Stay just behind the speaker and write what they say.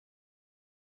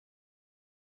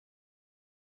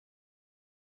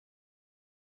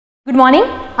Good morning.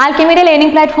 Alchemia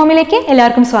Learning Platformയിലേക്ക്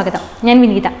എല്ലാവർക്കും സ്വാഗതം. ഞാൻ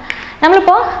വിനീത.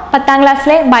 നമ്മളിപ്പോൾ 10ാം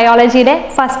ക്ലാസ്സിലെ ബയോളജിയുടെ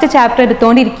ഫസ്റ്റ് ചാപ്റ്റർ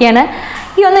എടുത്തുകൊണ്ടിരിക്കുകയാണ്.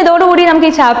 ഇതോടുകൂടി നമുക്ക്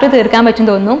ഈ ചാപ്റ്റർ തീർക്കാൻ പറ്റും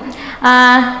തോന്നുന്നു.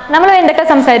 നമ്മൾ എന്തൊക്കെ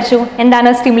സംസാരിച്ചു, എന്താണ്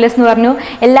സ്റ്റിമുലസ് എന്ന് പറഞ്ഞു.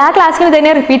 എല്ലാ ക്ലാസ്സിലും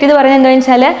ഇതന്നെ റിപ്പീറ്റ് ചെയ്ത് പറഞ്ഞത് എന്താണെന്ന്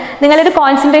വെച്ചാൽ നിങ്ങളൊരു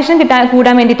കോൺസെൻട്രേഷൻ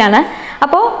കൂടാൻ വേണ്ടിയിട്ടാണ്.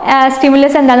 അപ്പോൾ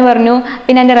സ്റ്റിമുലസ് എന്താണെന്ന് പറഞ്ഞു,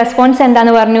 പിന്നെ എൻ്റെ റെസ്പോൺസ്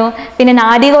എന്താണെന്ന് പറഞ്ഞു, പിന്നെ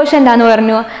നാഡീകോശം എന്താണെന്ന്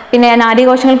പറഞ്ഞു, പിന്നെ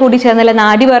നാഡീകോശങ്ങൾ കൂടി ചേർന്നുള്ള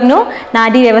നാഡി പറഞ്ഞു,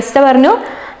 നാഡീ വ്യവസ്ഥ പറഞ്ഞു,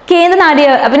 കേന്ദ്ര നാഡീ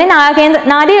പിന്നെ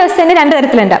നാഡീ വ്യവസ്ഥേൻ്റെ രണ്ട്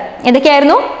തരത്തിലുണ്ട്.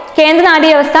 എന്തൊക്കെയായിരുന്നു? കേന്ദ്ര നാഡീ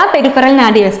വ്യവസ്ഥ, പെരിഫറൽ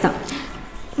നാഡീ വ്യവസ്ഥ.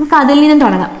 നമുക്ക് അതിൽ നിന്നും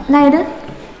തുടങ്ങാം. അതായത്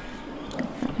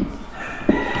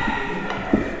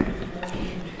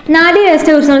നാഡീ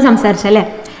വ്യവസ്ഥയെ കുറിച്ച് നമ്മൾ സംസാരിച്ചല്ലേ.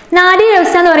 നാഡീ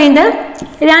വ്യവസ്ഥ എന്ന് പറയുന്നത്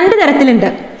രണ്ട് തരത്തിലുണ്ട്.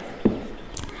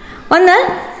 ഒന്ന്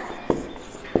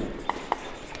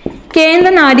കേന്ദ്ര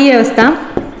നാഡീ വ്യവസ്ഥ,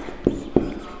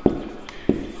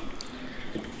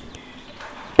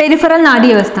 പെരിഫറൽ നാഡീ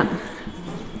വ്യവസ്ഥ.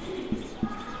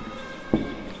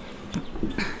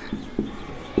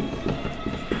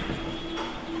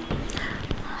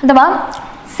 അഥവാ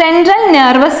central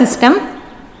nervous system,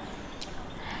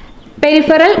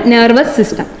 peripheral nervous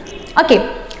system. Okay,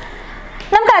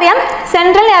 നമുക്കറിയാം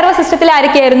സെൻട്രൽ നെർവസ് സിസ്റ്റത്തിൽ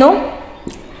ആരൊക്കെയായിരുന്നു?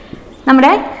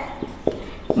 നമ്മുടെ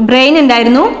ബ്രെയിൻ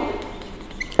ഉണ്ടായിരുന്നു,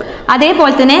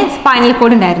 അതേപോലെ തന്നെ സ്പൈനൽ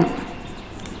കോഡ് ഉണ്ടായിരുന്നു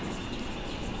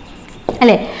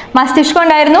അല്ലേ, മസ്തിഷ്കം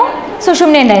ഉണ്ടായിരുന്നു,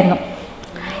 സുഷുമ്ന ഉണ്ടായിരുന്നു.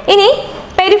 ഇനി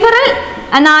പെരിഫറൽ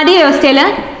നാഡീ വ്യവസ്ഥയിൽ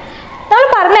നമ്മൾ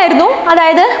പറഞ്ഞായിരുന്നു,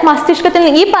 അതായത്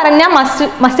ഈ പറഞ്ഞ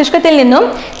മസ്തിഷ്കത്തിൽ നിന്നും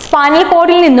സ്പൈനൽ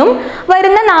കോഡിൽ നിന്നും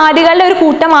വരുന്ന നാഡികളുടെ ഒരു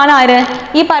കൂട്ടമാണ് ആര്?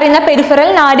 ഈ പറയുന്ന പെരിഫറൽ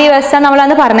നാഡീ വ്യവസ്ഥ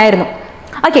നമ്മളന്ന് പറഞ്ഞായിരുന്നു.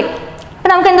 ഓക്കെ, അപ്പം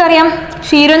നമുക്ക് എന്താ പറയാം?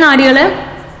 ക്ഷീരനാഡികൾ,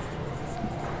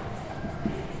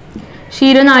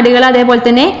 അതേപോലെ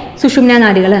തന്നെ സുഷുമ്ന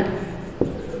നാഡികൾ,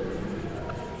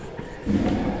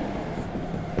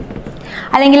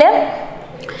 അല്ലെങ്കിൽ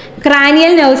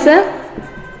ക്രാനിയൽ നെർവ്സ്,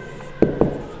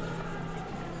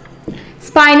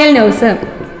 സ്പൈനൽ നെർവ്സ്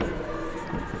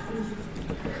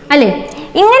അല്ലേ.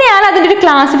 ഇങ്ങനെയാണ് അതിൻ്റെ ഒരു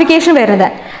ക്ലാസിഫിക്കേഷൻ വരുന്നത്.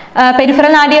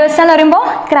 പെരിഫറൽ നാഡീ വ്യവസ്ഥ എന്ന് പറയുമ്പോൾ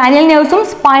ക്രാനിയൽ നെർവ്സും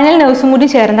സ്പൈനൽ നെർവ്സും കൂടി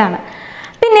ചേർന്നതാണ്.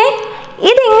 പിന്നെ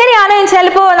ഇതെങ്ങനെയാണെന്ന് വെച്ചാൽ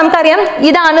ഇപ്പോൾ നമുക്കറിയാം,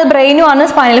 ഇതാണ് ബ്രെയിനും ആണ്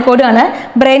സ്പൈനൽ കോഡും ആണ്.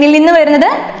 ബ്രെയിനിൽ നിന്ന് വരുന്നത്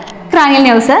ക്രാനിയൽ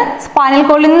നെർവ്സ്, സ്പൈനൽ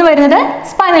കോഡിൽ നിന്ന് വരുന്നത്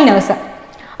സ്പൈനൽ നെർവ്സ്.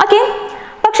 ഓക്കെ,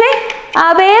 പക്ഷേ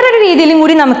വേറൊരു രീതിയിലും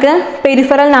കൂടി നമുക്ക്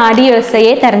പെരിഫറൽ നാഡീ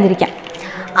വ്യവസ്ഥയെ തരംതിരിക്കാം.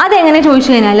 അതെങ്ങനെ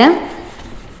ചോദിച്ചു കഴിഞ്ഞാൽ,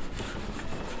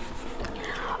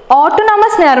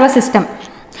 ഓട്ടോണോമസ് നെർവസ് സിസ്റ്റം,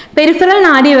 പെരിഫറൽ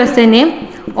നാഡീ വ്യവസ്ഥേനെ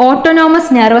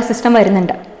ഓട്ടോണോമസ് നെർവസ് സിസ്റ്റം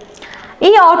വരുന്നുണ്ട്. ഈ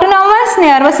ഓട്ടോണോമസ്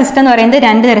നെർവസ് സിസ്റ്റം എന്ന് പറയുന്നത്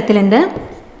രണ്ട് തരത്തിലുണ്ട്,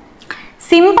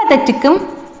 സിമ്പത്തറ്റിക്കും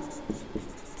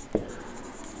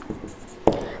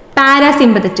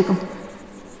പാരാസിമ്പത്തറ്റിക്കും.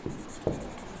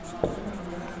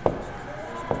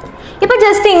 ഇപ്പൊ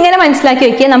ജസ്റ്റ് ഇങ്ങനെ മനസ്സിലാക്കി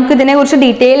വെക്കുക, നമുക്ക് ഇതിനെക്കുറിച്ച്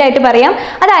ഡീറ്റെയിൽ ആയിട്ട് പറയാം.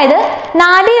 അതായത്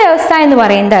നാഡീ വ്യവസ്ഥ എന്ന്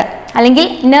പറയുന്നത് അല്ലെങ്കിൽ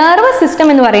നെർവസ് സിസ്റ്റം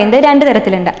എന്ന് പറയുന്നത് രണ്ട്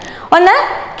തരത്തിലുണ്ട്. ഒന്ന്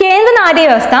കേന്ദ്ര നാഡീ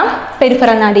വ്യവസ്ഥ,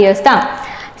 പെരിഫറൽ നാഡീ വ്യവസ്ഥ.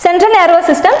 Central nervous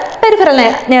system, peripheral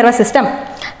nervous system.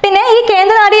 പിന്നെ ഈ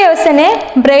കേന്ദ്ര നാഡീ വ്യവസ്ഥനെ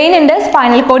ബ്രെയിൻ ഉണ്ട്,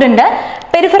 സ്പൈനൽ കോഡ് ഉണ്ട്.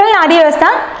 പെരിഫറൽ നാഡീ വ്യവസ്ഥ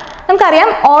നമുക്കറിയാം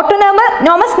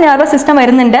ഓട്ടോണോമസ് നെർവസ് സിസ്റ്റം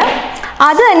വരുന്നുണ്ട്.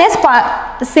 അത് തന്നെ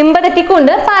സിമ്പതറ്റിക്കും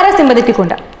ഉണ്ട്, പാരാസിമ്പതറ്റിക്കും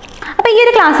ഉണ്ട്. അപ്പോൾ ഈ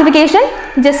ഒരു ക്ലാസിഫിക്കേഷൻ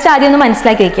ജസ്റ്റ് ആദ്യം ഒന്ന്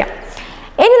മനസ്സിലാക്കി വയ്ക്കാം.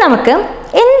 ഇനി നമുക്ക്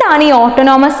എന്താണ് ഈ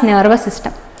ഓട്ടോണോമസ് നെർവസ്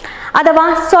സിസ്റ്റം അഥവാ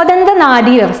സ്വതന്ത്ര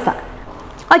നാഡീ വ്യവസ്ഥ?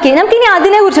 ഓക്കെ, നമുക്കിനി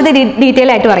അതിനെക്കുറിച്ച് ഡീറ്റെയിൽ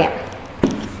ആയിട്ട് പറയാം.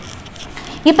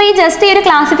 ഇപ്പം ഈ ജസ്റ്റ് ഈ ഒരു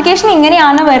ക്ലാസിഫിക്കേഷൻ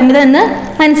എങ്ങനെയാണ് വരുന്നത് എന്ന്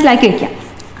മനസ്സിലാക്കി വയ്ക്കാം.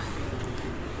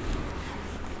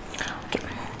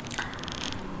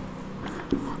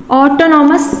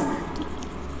 ഓട്ടോണോമസ്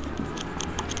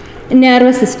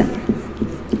നെർവസ് സിസ്റ്റം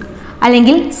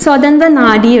അല്ലെങ്കിൽ സ്വതന്ത്ര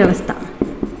നാഡീ വ്യവസ്ഥ.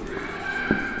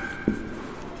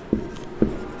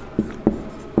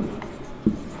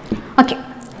 ഓക്കെ,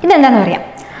 ഇതെന്താണെന്ന് പറയാം.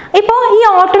 ഇപ്പോൾ ഈ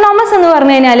ഓട്ടോണോമസ് എന്ന്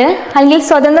പറഞ്ഞു കഴിഞ്ഞാൽ അല്ലെങ്കിൽ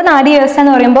സ്വതന്ത്ര നാഡീ വ്യവസ്ഥ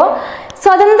എന്ന് പറയുമ്പോൾ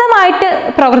സ്വതന്ത്രമായിട്ട്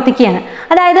പ്രവർത്തിക്കുകയാണ്.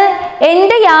 അതായത്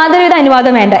എൻ്റെ യാതൊരുവിധ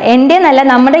അനുവാദവും വേണ്ട, എൻ്റെ എന്നല്ല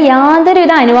നമ്മുടെ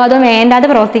യാതൊരുവിധ അനുവാദവും വേണ്ടാതെ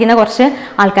പ്രവർത്തിക്കുന്ന കുറച്ച്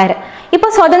ആൾക്കാർ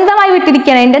ഇപ്പോൾ സ്വതന്ത്രമായി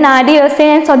വിട്ടിരിക്കുകയാണ്. എൻ്റെ നാഡീ വ്യവസ്ഥയെ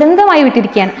ഞാൻ സ്വതന്ത്രമായി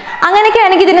വിട്ടിരിക്കുകയാണ്. അങ്ങനെയൊക്കെ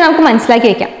ആണെങ്കിൽ ഇതിനെ നമുക്ക് മനസ്സിലാക്കി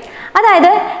വയ്ക്കാം.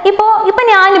 അതായത് ഇപ്പോൾ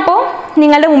ഞാനിപ്പോൾ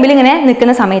നിങ്ങളുടെ മുമ്പിൽ ഇങ്ങനെ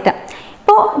നിൽക്കുന്ന സമയത്ത്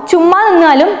ഇപ്പോൾ ചുമ്മാ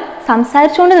നിന്നാലും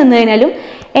സംസാരിച്ചുകൊണ്ട് നിന്ന് കഴിഞ്ഞാലും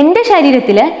എൻ്റെ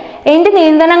ശരീരത്തിൽ എൻ്റെ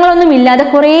നിയന്ത്രണങ്ങളൊന്നും ഇല്ലാതെ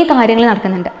കുറേ കാര്യങ്ങൾ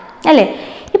നടക്കുന്നുണ്ട് അല്ലേ.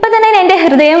 ഇപ്പം തന്നെ എൻ്റെ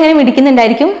ഹൃദയം ഇങ്ങനെ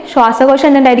മിടിക്കുന്നുണ്ടായിരിക്കും, ശ്വാസകോശം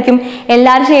എന്തുണ്ടായിരിക്കും,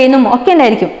 എല്ലാവരും ചെയ്യുന്നതും ഒക്കെ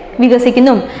ഉണ്ടായിരിക്കും,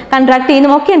 വികസിക്കുന്നതും കൺട്രാക്ട്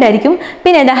ചെയ്യുന്നതും ഒക്കെ ഉണ്ടായിരിക്കും.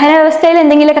 പിന്നെ ദഹന വ്യവസ്ഥയിൽ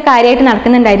എന്തെങ്കിലുമൊക്കെ കാര്യമായിട്ട്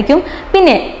നടക്കുന്നുണ്ടായിരിക്കും.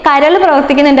 പിന്നെ കരൾ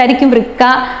പ്രവർത്തിക്കുന്നുണ്ടായിരിക്കും, വൃക്ക,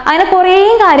 അങ്ങനെ കുറേ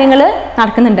കാര്യങ്ങൾ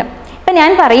നടക്കുന്നുണ്ട്. ഇപ്പം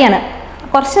ഞാൻ പറയാണ്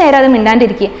കുറച്ച് നേരം അത്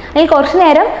മിണ്ടാണ്ടിരിക്കുക അല്ലെങ്കിൽ കുറച്ച്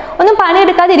നേരം ഒന്നും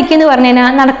പണിയെടുക്കാതിരിക്കുക എന്ന് പറഞ്ഞു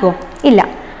കഴിഞ്ഞാൽ നടക്കുമോ? ഇല്ല.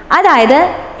 അതായത്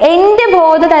എൻ്റെ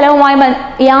ബോധതലവുമായി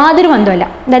യാതൊരു ബന്ധവുമില്ല,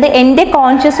 അതായത് എൻ്റെ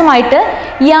കോൺഷ്യസുമായിട്ട്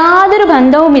യാതൊരു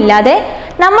ബന്ധവുമില്ലാതെ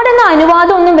നമ്മുടെ ഒന്നും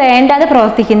അനുവാദം ഒന്നും വേണ്ടാതെ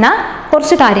പ്രവർത്തിക്കുന്ന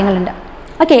കുറച്ച് കാര്യങ്ങളുണ്ട്.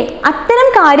 ഓക്കെ, അത്തരം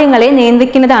കാര്യങ്ങളെ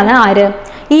നിയന്ത്രിക്കുന്നതാണ് ആര്?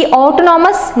 ഈ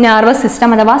ഓട്ടോണോമസ് നെർവസ്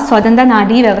സിസ്റ്റം അഥവാ സ്വതന്ത്ര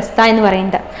നാഡീ വ്യവസ്ഥ എന്ന്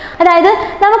പറയുന്നത്. അതായത്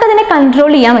നമുക്കതിനെ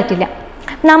കൺട്രോൾ ചെയ്യാൻ പറ്റില്ല.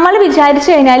 നമ്മൾ വിചാരിച്ചു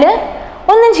കഴിഞ്ഞാൽ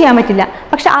ഒന്നും ചെയ്യാൻ പറ്റില്ല,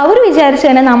 പക്ഷെ അവർ വിചാരിച്ചു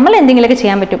കഴിഞ്ഞാൽ നമ്മൾ എന്തെങ്കിലുമൊക്കെ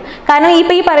ചെയ്യാൻ പറ്റും. കാരണം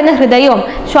ഇപ്പോൾ ഈ പറയുന്ന ഹൃദയവും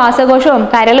ശ്വാസകോശവും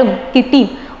കരളും കിഡ്നിയും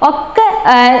ഒക്കെ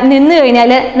നിന്ന്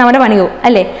കഴിഞ്ഞാൽ നമ്മുടെ പണിയാവും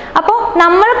അല്ലേ. അപ്പോൾ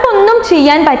നമ്മൾക്കൊന്നും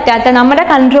ചെയ്യാൻ പറ്റാത്ത, നമ്മുടെ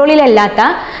കൺട്രോളിലല്ലാത്ത,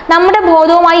 നമ്മുടെ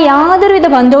ബോധവുമായി യാതൊരുവിധ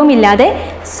ബന്ധവുമില്ലാതെ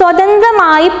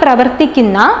സ്വതന്ത്രമായി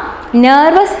പ്രവർത്തിക്കുന്ന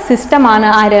നെർവസ് സിസ്റ്റമാണ്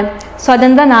ആര്?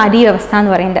 സ്വതന്ത്ര നാഡീ വ്യവസ്ഥ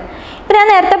എന്ന് പറയുന്നത്. ഇപ്പം ഞാൻ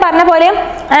നേരത്തെ പറഞ്ഞ പോലെ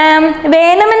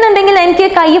വേണമെന്നുണ്ടെങ്കിൽ എനിക്ക്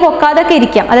കൈ പൊക്കാതൊക്കെ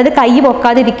ഇരിക്കാം, അതായത് കൈ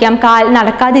പൊക്കാതിരിക്കാം, കാൽ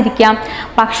നടക്കാതിരിക്കാം,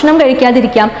 ഭക്ഷണം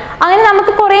കഴിക്കാതിരിക്കാം, അങ്ങനെ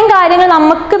നമുക്ക് കുറേ കാര്യങ്ങൾ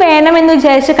നമുക്ക് വേണമെന്ന്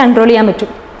വിചാരിച്ച് കൺട്രോൾ ചെയ്യാൻ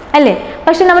പറ്റും അല്ലേ.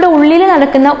 പക്ഷെ നമ്മുടെ ഉള്ളിൽ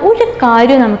നടക്കുന്ന ഒരു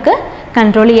കാര്യവും നമുക്ക്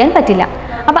കൺട്രോൾ ചെയ്യാൻ പറ്റില്ല.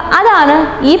 അപ്പം അതാണ്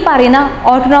ഈ പറയുന്ന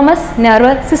ഓട്ടോണോമസ്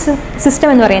നെർവസ് സിസ്റ്റം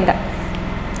എന്ന് പറയുന്നത്.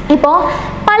 ഇപ്പോൾ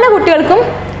പല കുട്ടികൾക്കും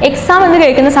എക്സാം എന്ന്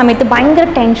കേൾക്കുന്ന സമയത്ത് ഭയങ്കര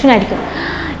ടെൻഷനായിരിക്കും.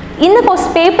 ഇന്ന്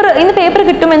പേപ്പർ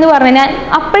കിട്ടുമെന്ന് പറഞ്ഞു കഴിഞ്ഞാൽ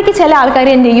അപ്പോഴേക്ക് ചില ആൾക്കാർ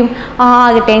എന്ത് ചെയ്യും?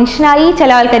 ടെൻഷനായി, ചില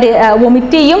ആൾക്കാർ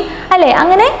വൊമിറ്റ് ചെയ്യും അല്ലേ.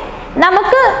 അങ്ങനെ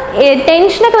നമുക്ക്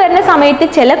ടെൻഷനൊക്കെ വരുന്ന സമയത്ത്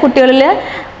ചില കുട്ടികളിൽ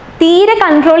തീരെ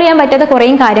കൺട്രോൾ ചെയ്യാൻ പറ്റാത്ത കുറേ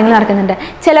കാര്യങ്ങൾ നടക്കുന്നുണ്ട്.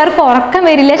 ചിലർക്ക് ഉറക്കം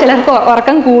വരില്ല, ചിലർക്ക്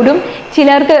ഉറക്കം കൂടും,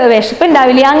 ചിലർക്ക്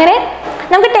വിശപ്പുണ്ടാവില്ല. അങ്ങനെ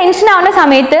നമുക്ക് ടെൻഷൻ ആവുന്ന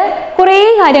സമയത്ത് കുറേ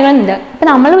കാര്യങ്ങളുണ്ട്. അപ്പം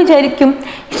നമ്മൾ വിചാരിക്കും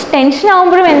ടെൻഷൻ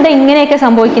ആകുമ്പോഴും എന്താ ഇങ്ങനെയൊക്കെ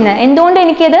സംഭവിക്കുന്നത്, എന്തുകൊണ്ട്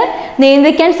എനിക്കത്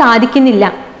നിയന്ത്രിക്കാൻ സാധിക്കുന്നില്ല?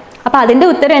 അപ്പം അതിൻ്റെ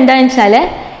ഉത്തരം എന്താണെന്ന് വെച്ചാൽ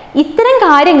ഇത്തരം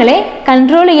കാര്യങ്ങളെ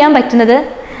കൺട്രോൾ ചെയ്യാൻ പറ്റുന്നത്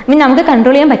നമുക്ക്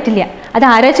കൺട്രോൾ ചെയ്യാൻ പറ്റില്ല. അത്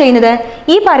ആരാ ചെയ്യുന്നത്?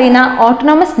 ഈ പറയുന്ന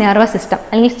ഓട്ടോണോമസ് നെർവസ് സിസ്റ്റം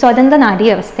അല്ലെങ്കിൽ സ്വതന്ത്ര നാഡീ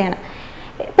വ്യവസ്ഥയാണ്.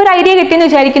 ഇപ്പോൾ ഒരു ഐഡിയ കിട്ടിയെന്ന്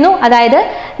വിചാരിക്കുന്നു. അതായത്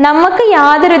നമുക്ക്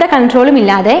യാതൊരുവിധ കൺട്രോളും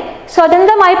ഇല്ലാതെ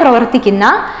സ്വതന്ത്രമായി പ്രവർത്തിക്കുന്ന,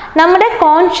 നമ്മുടെ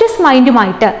കോൺഷ്യസ്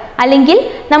മൈൻഡുമായിട്ട് അല്ലെങ്കിൽ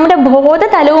നമ്മുടെ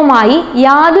ബോധതലവുമായി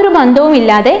യാതൊരു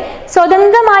ബന്ധവുമില്ലാതെ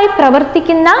സ്വതന്ത്രമായി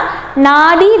പ്രവർത്തിക്കുന്ന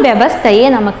നാഡീ വ്യവസ്ഥയെ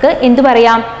നമുക്ക് എന്തു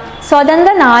പറയാം?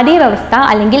 സ്വതന്ത്ര നാഡീ വ്യവസ്ഥ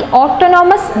അല്ലെങ്കിൽ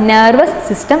ഓട്ടോണോമസ് നെർവസ്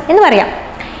സിസ്റ്റം എന്ന് പറയാം.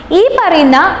 ഈ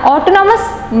പറയുന്ന ഓട്ടോണോമസ്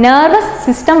നെർവസ്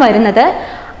സിസ്റ്റം വരുന്നത്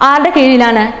ആരുടെ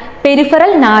കീഴിലാണ്?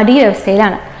 പെരിഫറൽ നാഡീ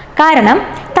വ്യവസ്ഥയിലാണ്. കാരണം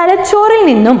തലച്ചോറിൽ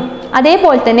നിന്നും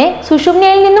അതേപോലെ തന്നെ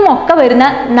സുഷുമ്നയിൽ നിന്നും ഒക്കെ വരുന്ന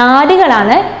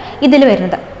നാഡികളാണ് ഇതിൽ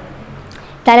വരുന്നത്.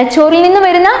 തലച്ചോറിൽ നിന്ന്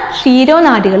വരുന്ന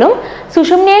ക്ഷീരോനാഡികളും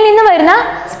സുഷുമ്നയിൽ നിന്ന് വരുന്ന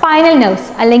സ്പൈനൽ നെർവ്സ്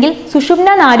അല്ലെങ്കിൽ സുഷുമ്ന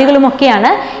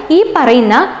നാഡികളുമൊക്കെയാണ് ഈ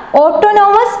പറയുന്ന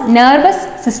ഓട്ടോണോമസ് നെർവസ്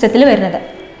സിസ്റ്റത്തിൽ വരുന്നത്.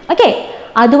 ഓക്കെ,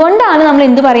 അതുകൊണ്ടാണ് നമ്മൾ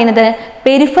എന്ത് പറയുന്നത്?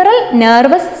 പെരിഫറൽ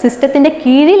നെർവസ് സിസ്റ്റത്തിൻ്റെ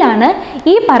കീഴിലാണ്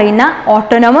ഈ പറയുന്ന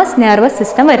ഓട്ടോണോമസ് നെർവസ്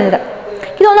സിസ്റ്റം വരുന്നത്.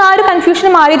 ഇതൊന്നും ആ ഒരു കൺഫ്യൂഷൻ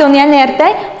മാറി തോന്നി. ഞാൻ നേരത്തെ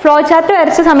ഫ്ലോ ചാർട്ട്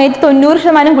വരച്ച സമയത്ത്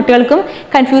 90% കുട്ടികൾക്കും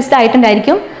കൺഫ്യൂസ്ഡ്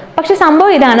ആയിട്ടുണ്ടായിരിക്കും. പക്ഷെ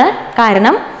സംഭവം ഇതാണ്.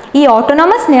 കാരണം ഈ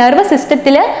ഓട്ടോണോമസ് നെർവസ്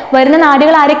സിസ്റ്റത്തിൽ വരുന്ന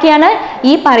നാഡികൾ ആരൊക്കെയാണ്?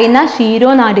 ഈ പറയുന്ന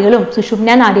ക്ഷീരോനാഡികളും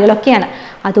സുഷുമ്ന നാഡികളും ഒക്കെയാണ്.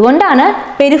 അതുകൊണ്ടാണ്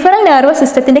പെരിഫറൽ നെർവസ്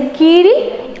സിസ്റ്റത്തിൻ്റെ കീഴിൽ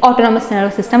ഓട്ടോണോമസ്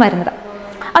നെർവസ് സിസ്റ്റം വരുന്നത്.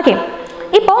 ഓക്കെ,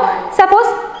 ഇപ്പോൾ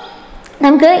സപ്പോസ്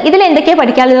നമുക്ക് ഇതിൽ എന്തൊക്കെയാണ്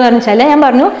പഠിക്കാനുള്ളത് എന്ന് വെച്ചാൽ ഞാൻ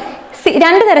പറഞ്ഞു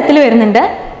 2 തരത്തിൽ വരുന്നുണ്ട്,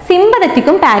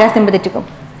 സിമ്പതറ്റിക്കും പാരാസിമ്പതറ്റിക്കും.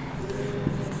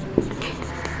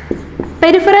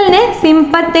 പെരിഫറലിന്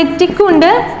സിമ്പത്തറ്റിക്കും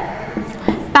ഉണ്ട്,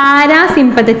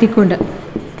 പാരാസിമ്പത്തറ്റിക്കും ഉണ്ട്.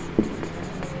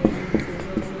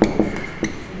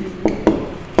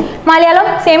 മലയാളം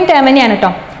സെയിം ടേം തന്നെയാണ് കേട്ടോ.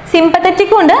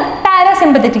 സിമ്പത്തറ്റിക്കും ഉണ്ട്,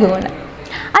 പാരാസിമ്പത്തറ്റിക്കും ഉണ്ട്.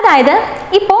 അതായത്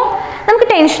ഇപ്പോൾ നമുക്ക്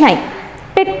ടെൻഷനായി,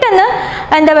 പെട്ടെന്ന്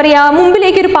എന്താ പറയുക,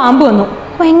 മുമ്പിലേക്ക് ഒരു പാമ്പ് വന്നു,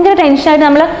 ഭയങ്കര ടെൻഷനായിട്ട്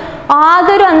നമ്മൾ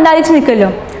ആകെ ഒരു അന്താളിച്ച്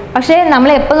നിൽക്കുമല്ലോ. പക്ഷേ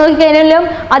നമ്മൾ എപ്പോൾ നോക്കിക്കഴിഞ്ഞാലും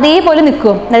അതേപോലെ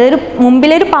നിൽക്കും. അതായത്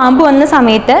മുമ്പിലൊരു പാമ്പ് വന്ന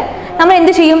സമയത്ത് നമ്മൾ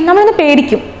എന്ത് ചെയ്യും? നമ്മളൊന്ന്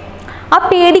പേടിക്കും. ആ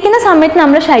പേടിക്കുന്ന സമയത്ത്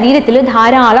നമ്മുടെ ശരീരത്തിൽ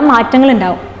ധാരാളം മാറ്റങ്ങൾ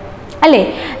ഉണ്ടാവും അല്ലേ.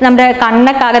 നമ്മുടെ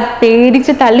കണ്ണൊക്കെ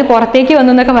പേടിച്ച് തള്ളി പുറത്തേക്ക്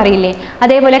വന്നു എന്നൊക്കെ പറയില്ലേ,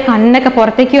 അതേപോലെ കണ്ണൊക്കെ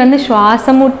പുറത്തേക്ക് വന്ന്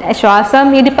ശ്വാസം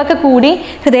ഇടിപ്പൊക്കെ കൂടി,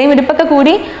 ഹൃദയമിടിപ്പൊക്കെ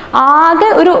കൂടി ആകെ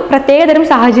ഒരു പ്രത്യേകതരം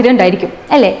സാഹചര്യം ഉണ്ടായിരിക്കും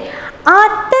അല്ലേ.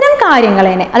 അത്തരം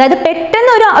കാര്യങ്ങളെ, അതായത്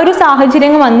പെട്ടെന്ന് ഒരു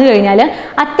സാഹചര്യം വന്നു കഴിഞ്ഞാൽ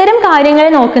അത്തരം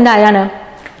കാര്യങ്ങളെ നോക്കുന്ന ആരാണ്?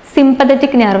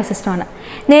 സിമ്പത്തറ്റിക് നെർവസ് സിസ്റ്റമാണ്.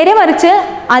 നേരെ മറിച്ച്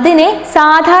അതിനെ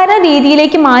സാധാരണ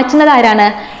രീതിയിലേക്ക് മാറ്റുന്നത് ആരാണ്?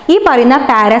 ഈ പറയുന്ന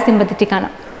പാരാസിമ്പത്തറ്റിക് ആണ്.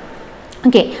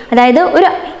 ഓക്കെ, അതായത്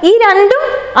ഈ രണ്ടും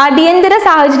അടിയന്തര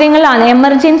സാഹചര്യങ്ങളിലാണ്,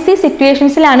 എമർജൻസി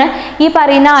സിറ്റുവേഷൻസിലാണ് ഈ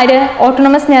പറയുന്ന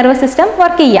ഓട്ടോണോമസ് നെർവസ് സിസ്റ്റം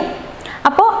വർക്ക് ചെയ്യുക.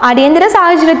 അപ്പോൾ അടിയന്തര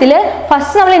സാഹചര്യത്തിൽ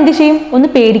ഫസ്റ്റ് നമ്മൾ എന്ത് ചെയ്യും? ഒന്ന്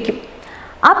പേടിക്കും.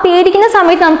 ആ പേടിക്കുന്ന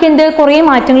സമയത്ത് നമുക്ക് കുറേ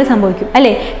മാറ്റങ്ങൾ സംഭവിക്കും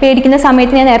അല്ലേ. പേടിക്കുന്ന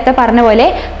സമയത്ത് ഞാൻ നേരത്തെ പറഞ്ഞ പോലെ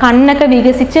കണ്ണൊക്കെ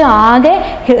വികസിച്ച് ആകെ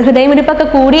ഹൃദയമിടിപ്പൊക്കെ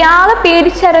കൂടി ആകെ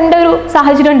പേടിച്ചരേണ്ട ഒരു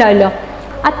സാഹചര്യം ഉണ്ടാവല്ലോ.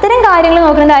 അത്തരം കാര്യങ്ങൾ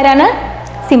നോക്കുന്നത് ആരാണ്?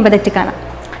 സിമ്പത്തറ്റിക് ആണ്.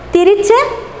 തിരിച്ച്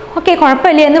ഓക്കെ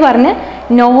കുഴപ്പമില്ല എന്ന് പറഞ്ഞ്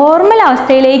നോർമൽ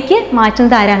അവസ്ഥയിലേക്ക്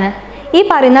മാറ്റുന്നത് ആരാണ്? ഈ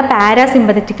പറയുന്ന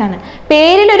പാരാസിമ്പതറ്റിക് ആണ്.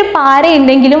 പേരിലൊരു പാര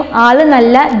ഉണ്ടെങ്കിലും ആള്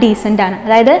നല്ല ഡീസൻ്റ് ആണ്.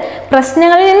 അതായത്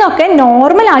പ്രശ്നങ്ങളിൽ നിന്നൊക്കെ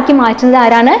നോർമൽ ആക്കി മാറ്റുന്നത്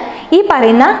ആരാണ്? ഈ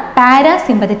പറയുന്ന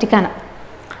പാരാസിമ്പതറ്റിക് ആണ്.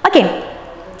 ഓക്കെ,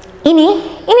 ഇനി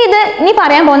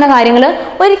പറയാൻ പോകുന്ന കാര്യങ്ങൾ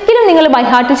ഒരിക്കലും നിങ്ങൾ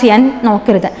ബൈഹാർട്ട് ചെയ്യാൻ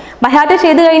നോക്കരുത്. ബൈഹാർട്ട്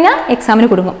ചെയ്ത് കഴിഞ്ഞാൽ എക്സാമിന്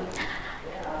കുടുങ്ങും.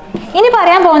 ഇനി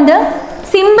പറയാൻ പോകുന്നത്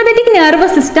സിമ്പതറ്റിക്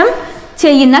നെർവസ് സിസ്റ്റം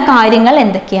ചെയ്യുന്ന കാര്യങ്ങൾ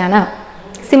എന്തൊക്കെയാണ്.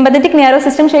 സിമ്പതറ്റിക് നെർവസ്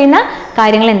സിസ്റ്റം ചെയ്യുന്ന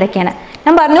കാര്യങ്ങൾ എന്തൊക്കെയാണ്?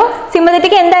 ഞാൻ പറഞ്ഞു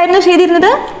സിമ്പതറ്റിക് എന്തായിരുന്നു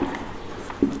ചെയ്തിരുന്നത്?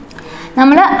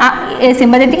 നമ്മൾ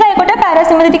സിമ്പതറ്റിക് ആയിക്കോട്ടെ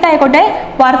പാരാസിമ്പതറ്റിക് ആയിക്കോട്ടെ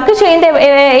വർക്ക് ചെയ്യുന്ന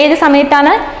ഏത്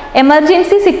സമയത്താണ്?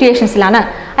 എമർജൻസി സിറ്റുവേഷൻസിലാണ്,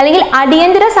 അല്ലെങ്കിൽ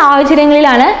അടിയന്തര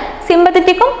സാഹചര്യങ്ങളിലാണ്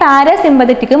സിമ്പതറ്റിക്കും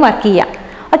പാരാസിമ്പതറ്റിക്കും വർക്ക് ചെയ്യുക.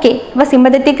 ഓക്കെ, അപ്പോൾ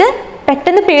സിമ്പതറ്റിക്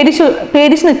പെട്ടെന്ന്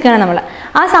പേടിച്ച് നിൽക്കുകയാണ് നമ്മൾ.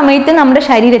 ആ സമയത്ത് നമ്മുടെ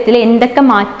ശരീരത്തിൽ എന്തൊക്കെ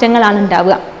മാറ്റങ്ങളാണ്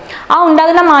ഉണ്ടാവുക? ആ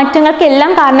ഉണ്ടാകുന്ന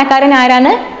മാറ്റങ്ങൾക്കെല്ലാം കാരണക്കാരൻ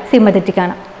ആരാണ്? സിമ്പതറ്റിക്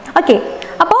ആണ്. ഓക്കെ,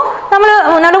 അപ്പോൾ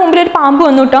നമ്മുടെ മുമ്പിൽ ഒരു പാമ്പ്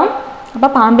വന്നു കേട്ടോ. അപ്പോൾ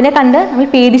പാമ്പിനെ കണ്ട് നമ്മൾ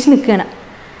പേടിച്ച് നിൽക്കുകയാണ്.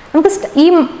 നമുക്ക് ഈ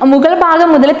മുകൾ ഭാഗം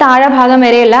മുതൽ താഴെ ഭാഗം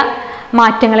വരെയുള്ള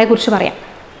മാറ്റങ്ങളെ കുറിച്ച് പറയാം.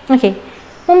 ഓക്കെ,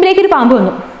 മുമ്പിലേക്കൊരു പാമ്പ്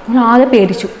വന്നു, നമ്മൾ ആകെ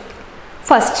പേടിച്ചു.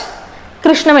 ഫസ്റ്റ്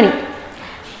കൃഷ്ണമണി,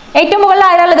 ഏറ്റവും മുകളിൽ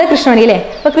ആരാളുള്ളത്? കൃഷ്ണമണി അല്ലേ.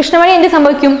 അപ്പോൾ കൃഷ്ണമണി എന്ത്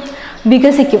സംഭവിക്കും?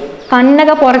 വികസിക്കും.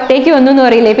 കണ്ണൊക്കെ പുറത്തേക്ക് വന്നു എന്ന്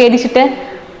പറയില്ലേ പേടിച്ചിട്ട്?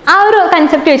 ആ ഒരു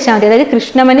കൺസെപ്റ്റ് വെച്ചാൽ മതി. അതായത്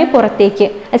കൃഷ്ണമണി പുറത്തേക്ക്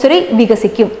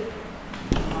വികസിക്കും.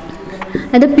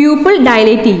 അതായത് പ്യൂപ്പിൾ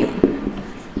ഡയലേറ്റ് ചെയ്യും,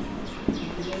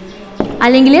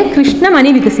 അല്ലെങ്കിൽ കൃഷ്ണമണി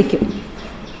വികസിക്കും.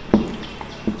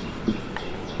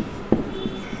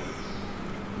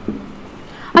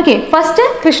 ഓക്കെ, ഫസ്റ്റ്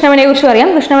കൃഷ്ണമണിയെ കുറിച്ച് പറയാം.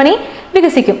 കൃഷ്ണമണി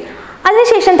വികസിക്കും.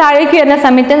 അതിനുശേഷം താഴേക്ക് വരുന്ന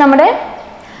സമയത്ത്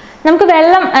നമുക്ക്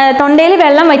തൊണ്ടയിൽ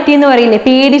വെള്ളം വറ്റി എന്ന് പറയില്ലേ?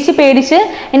 പേടിച്ച്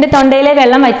എൻ്റെ തൊണ്ടയിലെ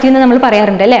വെള്ളം വറ്റി എന്ന് നമ്മൾ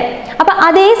പറയാറുണ്ട് അല്ലേ? അപ്പം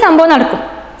അതേ സംഭവം നടക്കും.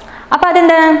 അപ്പം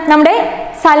അതെന്താണ്? നമ്മുടെ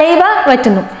സലൈവ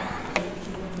വറ്റുന്നു,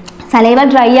 സലൈവ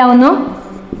ഡ്രൈ ആവുന്നു,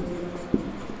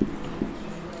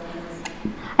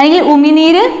 അല്ലെങ്കിൽ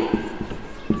ഉമിനീര്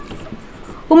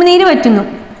വറ്റുന്നു.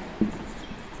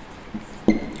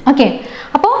 ഓക്കെ,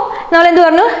 അപ്പോൾ നമ്മൾ എന്ത്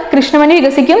പറഞ്ഞു? കൃഷ്ണമണി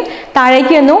വികസിക്കും,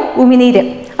 താഴേക്ക് വന്നു ഉമിനീര്.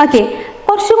 ഓക്കെ,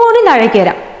 കുറച്ചും കൂടി താഴേക്ക്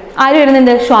വരാം. ആര്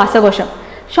വരുന്നുണ്ട്? ശ്വാസകോശം.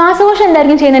 ശ്വാസകോശം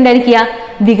എന്തായിരിക്കും ചെയ്യുന്നുണ്ടായിരിക്കുക?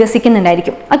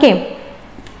 വികസിക്കുന്നുണ്ടായിരിക്കും. ഓക്കെ,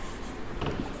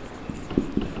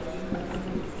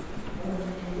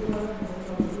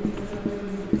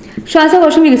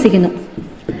 ശ്വാസകോശം വികസിക്കുന്നു.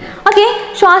 ഓക്കെ,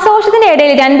 ശ്വാസകോശത്തിന്റെ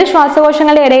ഇടയിൽ, രണ്ട്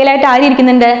ശ്വാസകോശങ്ങളുടെ ഇടയിലായിട്ട് ആര്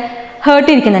ഇരിക്കുന്നുണ്ട്? ഹേർട്ട്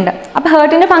ഇരിക്കുന്നുണ്ട്. അപ്പോൾ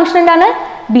ഹേർട്ടിന്റെ ഫംഗ്ഷൻ എന്താണ്?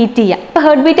 ബീറ്റ് ചെയ്യുക. അപ്പോൾ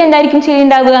ഹേർട്ട് ബീറ്റ് എന്തായിരിക്കും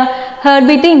ചെയ്യുന്നുണ്ടാവുക? ഹേർട്ട്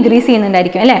ബീറ്റ് ഇൻക്രീസ്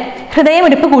ചെയ്യുന്നുണ്ടായിരിക്കും അല്ലേ?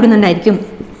 ഹൃദയമിടിപ്പ് കൂടുന്നുണ്ടായിരിക്കും.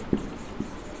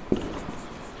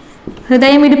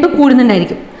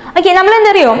 ഓക്കെ, നമ്മൾ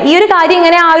എന്തറിയോ ഈ ഒരു കാര്യം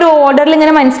ഇങ്ങനെ ആ ഒരു ഓർഡറിൽ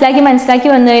ഇങ്ങനെ മനസ്സിലാക്കി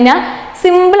വന്നു കഴിഞ്ഞാൽ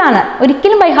സിമ്പിളാണ്.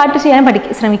 ഒരിക്കലും ബൈഹാർട്ട് ചെയ്യാൻ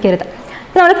ശ്രമിക്കരുത്.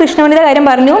 നമ്മൾ കൃഷ്ണമണിയുടെ കാര്യം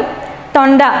പറഞ്ഞു,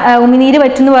 തൊണ്ട ഉമിനീര്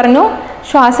വറ്റുന്നു പറഞ്ഞു,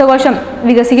 ശ്വാസകോശം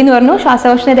വികസിക്കുന്നു പറഞ്ഞു,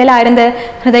 ശ്വാസകോശത്തിനിടയിൽ ആരുണ്ട്?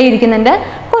 ഹൃദയം ഇരിക്കുന്നുണ്ട്.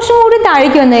 കുറച്ചും കൂടി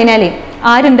താഴേക്ക് വന്നു കഴിഞ്ഞാൽ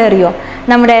ആരുണ്ട് അറിയോ?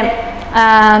 നമ്മുടെ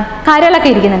കരളൊക്കെ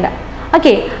ഇരിക്കുന്നുണ്ട്.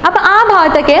 ഓക്കെ, അപ്പോൾ ആ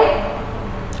ഭാഗത്തൊക്കെ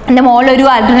എൻ്റെ മുകളിലൊരു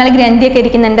അഡ്രിനൽ ഗ്രന്ഥിയൊക്കെ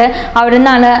ഇരിക്കുന്നുണ്ട്. അവിടെ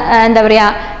നിന്നാണ് എന്താ പറയുക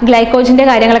ഗ്ലൈക്കോജൻ്റെ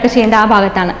കാര്യങ്ങളൊക്കെ ചെയ്യേണ്ട ആ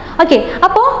ഭാഗത്താണ്. ഓക്കെ,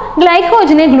 അപ്പോൾ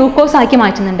ഗ്ലൈക്കോജനെ ഗ്ലൂക്കോസ് ആക്കി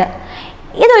മാറ്റുന്നുണ്ട്.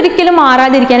 ഇതൊരിക്കലും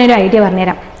മാറാതിരിക്കാനൊരു ഐഡിയ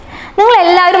പറഞ്ഞുതരാം. നിങ്ങൾ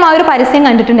എല്ലാവരും ആ ഒരു പരസ്യം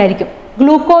കണ്ടിട്ടുണ്ടായിരിക്കും.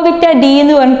 ഗ്ലൂക്കോവിറ്റ ഡി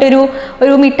എന്ന്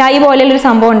പറഞ്ഞിട്ടൊരു മിഠായി പോലെയുള്ളൊരു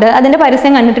സംഭവം ഉണ്ട്. അതിൻ്റെ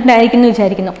പരസ്യം കണ്ടിട്ടുണ്ടായിരിക്കും എന്ന്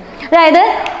വിചാരിക്കുന്നു. അതായത്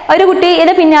ഒരു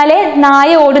കുട്ടിയുടെ പിന്നാലെ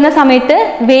നായ ഓടുന്ന സമയത്ത്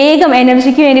വേഗം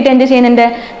എനർജിക്ക് വേണ്ടിയിട്ട് എന്ത് ചെയ്യുന്നുണ്ട്?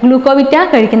 ഗ്ലൂക്കോവിറ്റ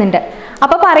കഴിക്കുന്നുണ്ട്.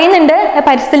 അപ്പോൾ പറയുന്നുണ്ട്,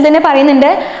 പരസ്യത്തിൽ തന്നെ പറയുന്നുണ്ട്,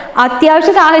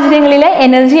 അത്യാവശ്യ സാഹചര്യങ്ങളിൽ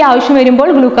എനർജി ആവശ്യം വരുമ്പോൾ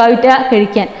ഗ്ലൂക്കോവിറ്റ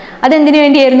കഴിക്കാൻ. അതെന്തിനു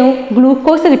വേണ്ടിയായിരുന്നു?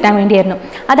 ഗ്ലൂക്കോസ് കിട്ടാൻ വേണ്ടിയായിരുന്നു.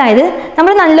 അതായത്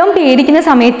നമ്മൾ നല്ലോണം പേടിക്കുന്ന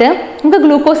സമയത്ത് നമുക്ക്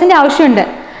ഗ്ലൂക്കോസിൻ്റെ ആവശ്യമുണ്ട്.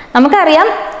 നമുക്കറിയാം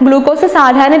ഗ്ലൂക്കോസ്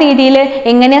സാധാരണ രീതിയിൽ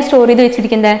എങ്ങനെയാണ് സ്റ്റോർ ചെയ്ത്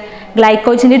വെച്ചിരിക്കുന്നത്?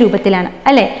 ഗ്ലൈക്കോജൻ്റെ രൂപത്തിലാണ്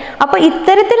അല്ലേ? അപ്പോൾ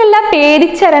ഇത്തരത്തിലുള്ള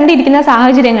പേടിച്ചരണ്ടിരിക്കുന്ന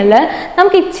സാഹചര്യങ്ങളിൽ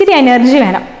നമുക്ക് ഇച്ചിരി എനർജി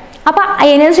വേണം. അപ്പോൾ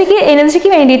എനർജിക്ക്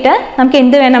വേണ്ടിയിട്ട് നമുക്ക്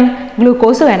എന്ത് വേണം?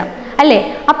 ഗ്ലൂക്കോസ് വേണം അല്ലേ?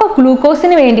 അപ്പോൾ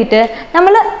ഗ്ലൂക്കോസിന് വേണ്ടിയിട്ട്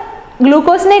നമ്മൾ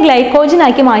ഗ്ലൂക്കോസിനെ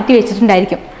ഗ്ലൈക്കോജനാക്കി മാറ്റി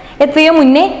വെച്ചിട്ടുണ്ടായിരിക്കും. എത്രയോ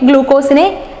മുന്നേ ഗ്ലൂക്കോസിനെ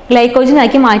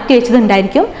ഗ്ലൈക്കോജനാക്കി മാറ്റി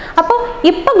വെച്ചതുണ്ടായിരിക്കും. അപ്പോൾ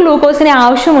ഇപ്പോൾ ഗ്ലൂക്കോസിന്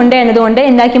ആവശ്യമുണ്ട് എന്നതുകൊണ്ട്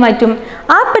എന്താക്കി മാറ്റും?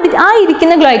 ആ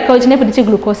ഇരിക്കുന്ന ഗ്ലൈക്കോജനെ പിടിച്ച്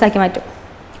ഗ്ലൂക്കോസ് ആക്കി മാറ്റും.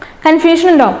 കൺഫ്യൂഷൻ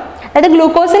ഉണ്ടോ? അതായത്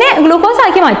ഗ്ലൂക്കോസിനെ ഗ്ലൂക്കോസ്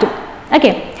ആക്കി മാറ്റും.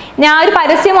 ഓക്കെ, ഞാൻ ഒരു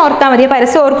പരസ്യം ഓർത്താൽ മതി.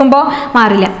 പരസ്യം ഓർക്കുമ്പോൾ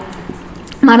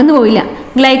മറന്നു പോയില്ല.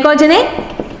 ഗ്ലൈക്കോജനെ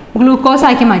ഗ്ലൂക്കോസ്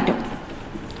ആക്കി മാറ്റും.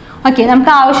 ഓക്കെ,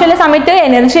 നമുക്ക് ആവശ്യമുള്ള സമയത്ത്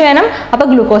എനർജി വേണം, അപ്പോൾ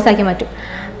ഗ്ലൂക്കോസ് ആക്കി മാറ്റും.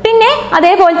 പിന്നെ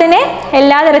അതേപോലെ തന്നെ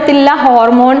എല്ലാ തരത്തിലുള്ള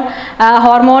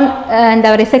ഹോർമോൺ എന്താ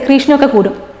പറയുക സെക്രീഷനൊക്കെ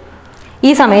കൂടും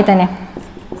ഈ സമയത്ത് തന്നെ.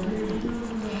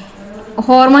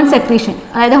 ഹോർമോൺ സെക്രീഷൻ,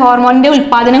 അതായത് ഹോർമോണിൻ്റെ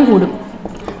ഉൽപ്പാദനം കൂടും.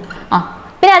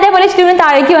 പിന്നെ അതേപോലെ ചുറ്റും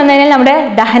താഴേക്ക് വന്നു കഴിഞ്ഞാൽ നമ്മുടെ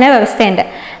ദഹന വ്യവസ്ഥയുണ്ട്.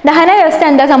 ദഹന വ്യവസ്ഥ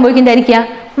എന്താ സംഭവിക്കുന്നതായിരിക്കുക?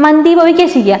 മന്ദീഭവിക്കുക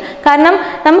ചെയ്യുക. കാരണം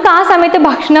നമുക്ക് ആ സമയത്ത്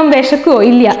ഭക്ഷണം വിശക്കുകയോ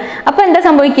ഇല്ല. അപ്പോൾ എന്താ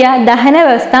സംഭവിക്കുക? ദഹന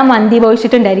വ്യവസ്ഥ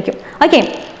മന്ദീഭവിച്ചിട്ടുണ്ടായിരിക്കും. ഓക്കെ,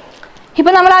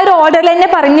 ഇപ്പോൾ നമ്മൾ ആ ഒരു ഓർഡറിൽ തന്നെ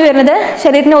പറഞ്ഞു വരുന്നത്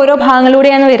ശരീരത്തിൻ്റെ ഓരോ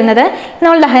ഭാഗങ്ങളിലൂടെയാണ് വരുന്നത്.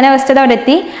 നമ്മൾ ദഹന വ്യവസ്ഥ അവിടെ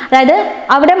എത്തി, അതായത്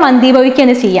അവിടെ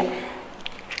മന്ദീഭവിക്കുകയാണ് ചെയ്യുക.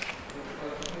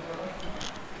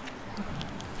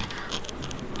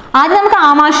 ആദ്യം നമുക്ക്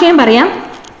ആമാശയം പറയാം.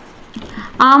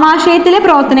 ആമാശയത്തിലെ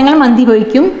പ്രവർത്തനങ്ങൾ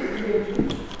മന്ദീഭവിക്കും.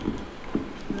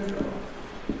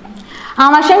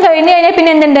 ആമാശയം കഴിഞ്ഞ് കഴിഞ്ഞാൽ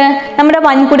പിന്നെ എന്തുണ്ട്? നമ്മുടെ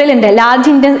വൻകുടലുണ്ട്, ലാർജ്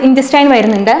ഇൻറ്റസ്റ്റൈൻ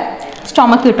വരുന്നുണ്ട്,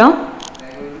 സ്റ്റൊമക്ക് കിട്ടോ,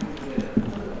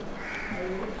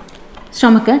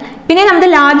 സ്റ്റൊമക്ക്. പിന്നെ നമ്മുടെ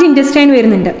ലാർജ് ഇൻറ്റസ്റ്റൈൻ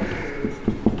വരുന്നുണ്ട്.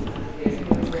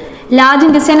 ലാർജ്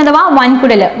ഇൻറ്റസ്റ്റൈൻ അഥവാ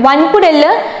വൻകുടൽ. വൻകുടലിൽ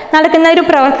നടക്കുന്ന ഒരു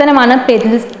പ്രവർത്തനമാണ്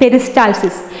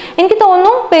പെരിസ്റ്റാൾസിസ്. എനിക്ക്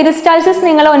തോന്നുന്നു പെരിസ്റ്റാൾസിസ്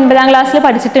നിങ്ങൾ 9ാം ക്ലാസ്സിൽ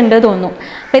പഠിച്ചിട്ടുണ്ട് തോന്നുന്നു.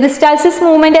 പെരിസ്റ്റാൾസിസ്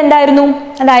മൂവ്മെന്റ് എന്തായിരുന്നു?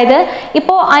 അതായത്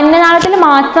ഇപ്പോൾ അന്നനാളത്തിൽ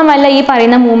മാത്രമല്ല ഈ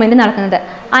പറയുന്ന മൂവ്മെന്റ് നടക്കുന്നത്,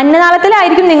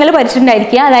 അന്നനാളത്തിലായിരിക്കും നിങ്ങൾ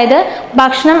പഠിച്ചിട്ടുണ്ടായിരിക്കുക. അതായത്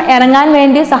ഭക്ഷണം ഇറങ്ങാൻ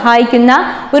വേണ്ടി സഹായിക്കുന്ന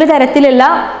ഒരു തരത്തിലുള്ള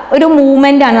ഒരു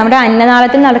മൂവ്മെന്റ് ആണ് നമ്മുടെ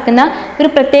അന്നനാളത്തിൽ നടക്കുന്ന ഒരു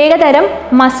പ്രത്യേക തരം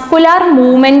മസ്കുലാർ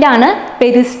മൂവ്മെന്റ് ആണ്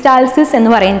പെരിസ്റ്റാൾസിസ്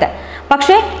എന്ന് പറയുന്നത്.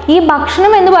 പക്ഷേ ഈ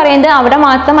ഭക്ഷണം എന്ന് പറയുന്നത് അവിടെ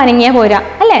മാത്രം അനങ്ങിയാൽ പോരാ,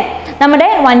 അല്ലേ? നമ്മുടെ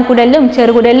വൻകുടലിലും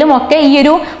ചെറുകുടലിലും ഒക്കെ ഈ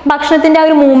ഒരു ഭക്ഷണത്തിൻ്റെ ആ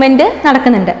ഒരു മൂവ്മെന്റ്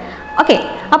നടക്കുന്നുണ്ട്. ഓക്കെ,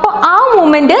 അപ്പോൾ ആ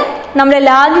മൂവ്മെന്റ് നമ്മുടെ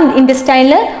ലാർജ്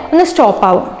ഇൻറ്റസ്റ്റൈനിൽ ഒന്ന് സ്റ്റോപ്പ്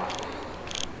ആവും.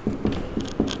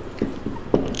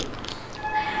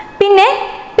 പിന്നെ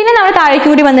നമ്മൾ താഴേക്ക്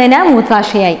കൂടി വന്നു കഴിഞ്ഞാൽ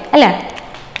മൂത്രാശയായി, അല്ലേ?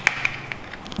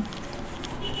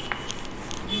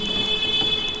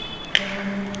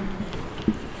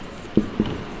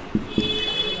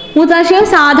 മൂത്രാശയം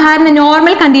സാധാരണ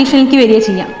നോർമൽ കണ്ടീഷനിലേക്ക് വരിക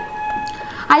ചെയ്യാം.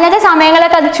 അല്ലാത്ത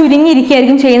സമയങ്ങളൊക്കെ അത്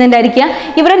ചുരുങ്ങിയിരിക്കുകയായിരിക്കും ചെയ്യുന്നുണ്ടായിരിക്കുക.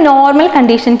 ഇവിടെ നോർമൽ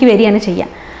കണ്ടീഷനിലേക്ക് വരികയാണ് ചെയ്യുക.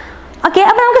 ഓക്കെ,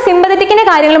 അപ്പോൾ നമുക്ക് സിമ്പതറ്റിക്കിൻ്റെ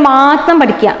കാര്യങ്ങൾ മാത്രം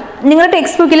പഠിക്കുക. നിങ്ങളുടെ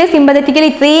ടെക്സ്റ്റ് ബുക്കിൽ സിമ്പതറ്റിക്കിൽ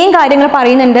ഇത്രയും കാര്യങ്ങൾ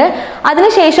പറയുന്നുണ്ട്.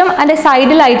 അതിനുശേഷം അതിൻ്റെ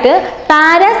സൈഡിലായിട്ട്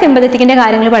പാരാസിമ്പതറ്റിക്കിൻ്റെ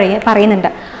കാര്യങ്ങൾ പറയുന്നുണ്ട്.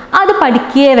 അത്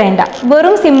പഠിക്കുകയേ വേണ്ട,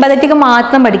 വെറും സിമ്പതറ്റിക്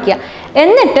മാത്രം പഠിക്കുക.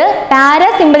 എന്നിട്ട്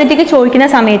പാരാസിമ്പതറ്റിക് ചോദിക്കുന്ന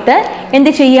സമയത്ത്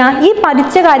എന്ത് ചെയ്യുക? ഈ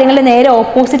പഠിച്ച കാര്യങ്ങളുടെ നേരെ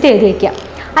ഓപ്പോസിറ്റ് എഴുതി വയ്ക്കുക.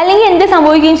 അല്ലെങ്കിൽ എന്ത്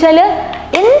സംഭവിക്കുക വെച്ചാൽ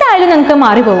എന്തായാലും നിങ്ങൾക്ക്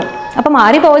മാറിപ്പോകും. അപ്പോൾ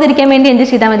മാറിപ്പോകാതിരിക്കാൻ വേണ്ടി എന്ത്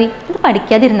ചെയ്താൽ മതി? ഇത്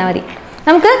പഠിക്കാതിരുന്നാൽ മതി.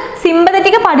 നമുക്ക്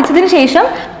സിമ്പതറ്റിക് പഠിച്ചതിന് ശേഷം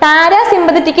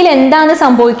പാരാസിമ്പതറ്റിക്കിൽ എന്താണ്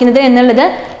സംഭവിക്കുന്നത് എന്നുള്ളത്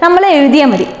നമ്മൾ എഴുതിയാൽ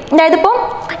മതി. അതായത് ഇപ്പോൾ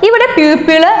ഇവിടെ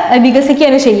പ്യൂപ്പിൾ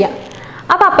വികസിക്കുകയാണ് ചെയ്യുക.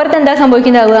 അപ്പോൾ അപ്പുറത്ത് എന്താ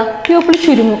സംഭവിക്കുന്നതാവുക? പ്യൂപ്പിൾ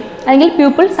ചുരുങ്ങും, അല്ലെങ്കിൽ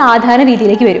പ്യൂപ്പിൾ സാധാരണ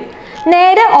രീതിയിലേക്ക് വരും.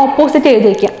 നേരെ ഓപ്പോസിറ്റ് എഴുതി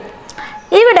വയ്ക്കുക.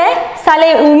 ഇവിടെ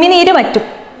ഉമിനീര് പറ്റും,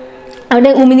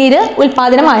 അവിടെ ഉമിനീര്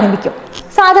ഉൽപ്പാദനം ആരംഭിക്കും,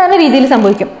 സാധാരണ രീതിയിൽ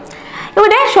സംഭവിക്കും.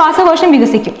 ഇവിടെ ശ്വാസകോശം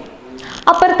വികസിക്കും.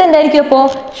 അപ്പുറത്ത് എന്തായിരിക്കും? അപ്പോൾ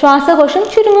ശ്വാസകോശം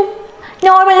ചുരുങ്ങും.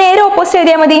 നോർമൽ നേരെ ഓപ്പോസിറ്റ്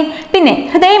എഴുതിയാൽ മതി. പിന്നെ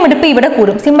ഹൃദയമിടിപ്പ് ഇവിടെ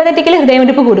കൂടും. സിമ്പതറ്റിക്കിൽ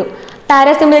ഹൃദയമിടിപ്പ് കൂടും.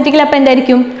 പാരാസിമ്പതറ്റിക്കിൽ അപ്പോൾ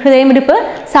എന്തായിരിക്കും? ഹൃദയമിടിപ്പ്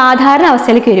സാധാരണ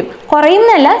അവസ്ഥയിലേക്ക് വരും.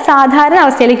 കുറയുന്നല്ല, സാധാരണ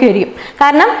അവസ്ഥയിലേക്ക് വരും.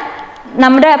 കാരണം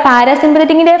നമ്മുടെ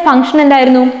പാരാസിമ്പതറ്റിക്കിൻ്റെ ഫംഗ്ഷൻ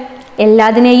എന്തായിരുന്നു?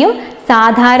 എല്ലാത്തിനെയും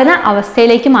സാധാരണ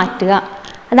അവസ്ഥയിലേക്ക് മാറ്റുക.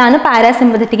 അതാണ്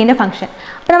പാരാസിമ്പതറ്റിക്കിൻ്റെ ഫംഗ്ഷൻ.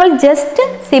 അപ്പോൾ നമ്മൾ ജസ്റ്റ്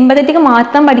സിമ്പതറ്റിക്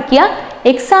മാത്രം പഠിക്കുക.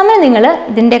 എക്സാമിന് നിങ്ങൾ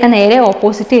ഇതിൻ്റെയൊക്കെ നേരെ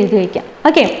ഓപ്പോസിറ്റ് എഴുതി വയ്ക്കുക.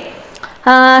 ഓക്കെ,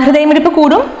 ഹൃദയമിടിപ്പ്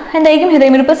കൂടും. എന്തായിരിക്കും?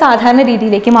 ഹൃദയമിടിപ്പ് സാധാരണ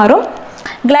രീതിയിലേക്ക് മാറും.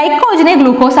 ഗ്ലൈക്കോജനെ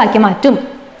ഗ്ലൂക്കോസ് ആക്കി മാറ്റും.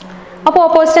 അപ്പോൾ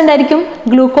ഓപ്പോസിറ്റ് എന്തായിരിക്കും?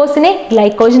 ഗ്ലൂക്കോസിനെ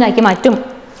ഗ്ലൈക്കോജൻ ആക്കി മാറ്റും.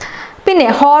 പിന്നെ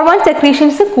ഹോർമോൺ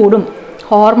സെക്രീഷൻസ് കൂടും.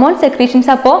 ഹോർമോൺ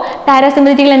സെക്രീഷൻസ് അപ്പോൾ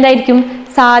പാരാസിമ്പതറ്റിക്കിൽ എന്തായിരിക്കും?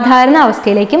 സാധാരണ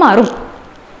അവസ്ഥയിലേക്ക് മാറും.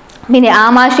 പിന്നെ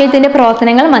ആമാശയത്തിൻ്റെ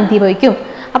പ്രവർത്തനങ്ങൾ മന്ദീഭവിക്കും.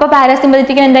 അപ്പോൾ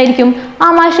പാരാസിമ്പതറ്റിക്കിൽ എന്തായിരിക്കും?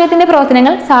 ആമാശയത്തിൻ്റെ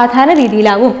പ്രവർത്തനങ്ങൾ സാധാരണ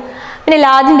രീതിയിലാവും. പിന്നെ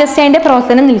ലാർജ് ഇൻറ്റസ്റ്റൈൻ്റെ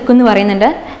പ്രവർത്തനം നിൽക്കും എന്ന് പറയുന്നുണ്ട്.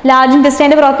 ലാർജ്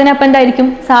ഇൻറ്റസ്റ്റൈൻ്റെ പ്രവർത്തനം അപ്പോൾ എന്തായിരിക്കും?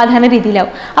 സാധാരണ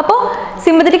രീതിയിലാവും. അപ്പോൾ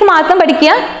സിമ്പതറ്റിക് മാത്രം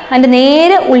പഠിക്കുക, അതിൻ്റെ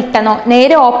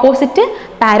നേരെ ഓപ്പോസിറ്റ്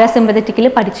പാരാസിമ്പതറ്റിക്കിൽ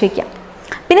പഠിച്ചു വയ്ക്കുക.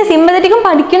 പിന്നെ സിമ്പതറ്റിക്കും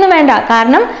പഠിക്കൊന്നും വേണ്ട,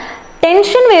 കാരണം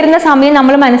ടെൻഷൻ വരുന്ന സമയം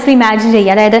നമ്മൾ മനസ്സിൽ ഇമാജിൻ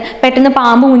ചെയ്യുക. അതായത് പെട്ടെന്ന്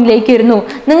പാമ്പ് മുന്നിലേക്ക് വരുന്നു,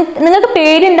 നിങ്ങൾക്ക്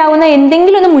പേടിയുണ്ടാവുന്ന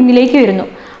എന്തെങ്കിലും ഒന്ന് മുന്നിലേക്ക് വരുന്നു.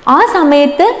 ആ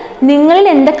സമയത്ത് നിങ്ങളിൽ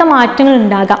എന്തൊക്കെ മാറ്റങ്ങൾ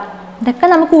ഉണ്ടാകാം, ഇതൊക്കെ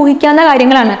നമുക്ക് ഊഹിക്കാവുന്ന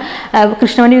കാര്യങ്ങളാണ്.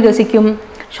 കൃഷ്ണമണി വികസിക്കും,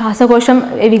 ശ്വാസകോശം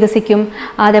വികസിക്കും,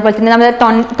 അതേപോലെ തന്നെ നമ്മുടെ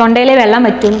തൊണ്ടയിലെ വെള്ളം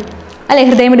വറ്റും, അല്ലെ?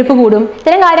 ഹൃദയമിടിപ്പ് കൂടും.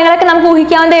 ഇത്തരം കാര്യങ്ങളൊക്കെ നമുക്ക്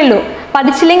ഊഹിക്കാവുന്നതേ ഉള്ളൂ.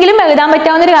 പഠിച്ചില്ലെങ്കിലും എഴുതാൻ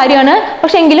പറ്റാവുന്ന ഒരു കാര്യമാണ്.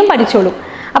 പക്ഷെ എങ്കിലും പഠിച്ചോളൂ.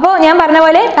 അപ്പോൾ ഞാൻ പറഞ്ഞ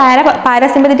പോലെ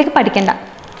പാരാസിമ്പതറ്റിക് പഠിക്കണ്ട.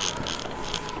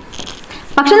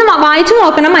 പക്ഷെ ഒന്ന് വായിച്ചു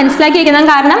നോക്കണം, മനസ്സിലാക്കി വയ്ക്കണം.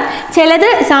 കാരണം ചിലത്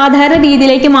സാധാരണ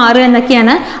രീതിയിലേക്ക് മാറുക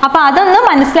എന്നൊക്കെയാണ്. അപ്പോൾ അതൊന്ന്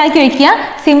മനസ്സിലാക്കി വയ്ക്കുക.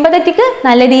 സിമ്പതറ്റിക്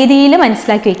നല്ല രീതിയിൽ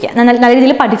മനസ്സിലാക്കി വയ്ക്കുക, നല്ല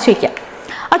രീതിയിൽ പഠിച്ചു വയ്ക്കുക.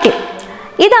 ഓക്കെ,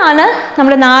 ഇതാണ്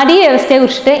നമ്മുടെ നാഡീവ്യവസ്ഥയെ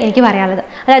കുറിച്ചിട്ട് എനിക്ക് പറയാനുള്ളത്.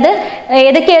 അതായത്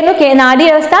ഏതൊക്കെയായിരുന്നു?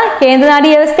 നാഡീവ്യവസ്ഥ, കേന്ദ്ര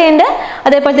നാഡീവ്യവസ്ഥയുണ്ട്,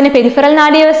 അതേപോലെ തന്നെ പെരിഫറൽ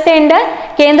നാഡീവ്യവസ്ഥയുണ്ട്.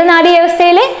 കേന്ദ്ര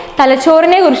നാഡീവ്യവസ്ഥയിലെ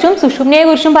തലച്ചോറിനെ കുറിച്ചും സുഷുമ്നയെ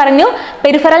കുറിച്ചും പറഞ്ഞു.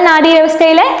 പെരിഫറൽ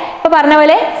നാഡീവ്യവസ്ഥയിലെ ഇപ്പോൾ പറഞ്ഞ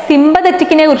പോലെ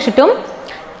സിമ്പതറ്റിക്കിനെ കുറിച്ചിട്ടും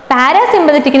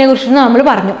പാരാസിമ്പതറ്റിക്കിനെ കുറിച്ചിട്ടും നമ്മൾ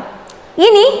പറഞ്ഞു.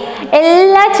 ഇനി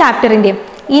എല്ലാ ചാപ്റ്ററിൻ്റെയും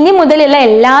ഇനി മുതലുള്ള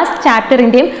എല്ലാ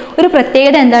ചാപ്റ്ററിൻ്റെയും ഒരു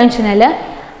പ്രത്യേകത എന്താണെന്ന് വെച്ച് കഴിഞ്ഞാൽ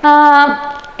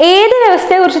ഏത്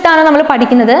വ്യവസ്ഥയെ കുറിച്ചിട്ടാണോ നമ്മൾ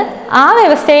പഠിക്കുന്നത് ആ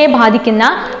വ്യവസ്ഥയെ ബാധിക്കുന്ന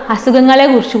അസുഖങ്ങളെ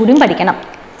കുറിച്ച് കൂടിയും പഠിക്കണം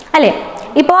അല്ലേ.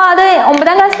 ഇപ്പോൾ അത്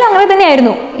 9ാം ക്ലാസ്സിൽ അങ്ങനെ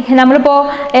തന്നെയായിരുന്നു. നമ്മളിപ്പോൾ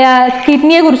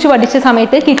കിഡ്നിയെ കുറിച്ച് പഠിച്ച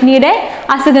സമയത്ത് കിഡ്നിയുടെ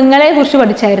അസുഖങ്ങളെ കുറിച്ച്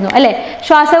പഠിച്ചായിരുന്നു അല്ലേ.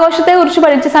 ശ്വാസകോശത്തെ കുറിച്ച്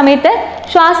പഠിച്ച സമയത്ത്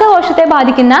ശ്വാസകോശത്തെ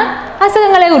ബാധിക്കുന്ന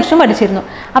അസുഖങ്ങളെ കുറിച്ചും പഠിച്ചിരുന്നു.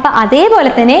 അപ്പം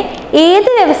അതേപോലെ തന്നെ ഏത്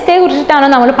വ്യവസ്ഥയെ കുറിച്ചിട്ടാണോ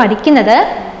നമ്മൾ പഠിക്കുന്നത്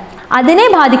അതിനെ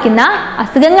ബാധിക്കുന്ന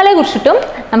അസുഖങ്ങളെ കുറിച്ചിട്ടും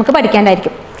നമുക്ക്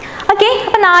പഠിക്കാനായിരിക്കും. ഓക്കെ,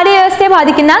 അപ്പം നാഡീവ്യവസ്ഥയെ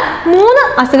ബാധിക്കുന്ന 3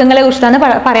 അസുഖങ്ങളെ കുറിച്ചിട്ടാണ്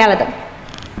പറയാനുള്ളത്.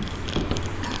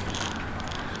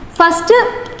 First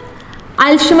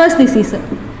Alzheimer's disease.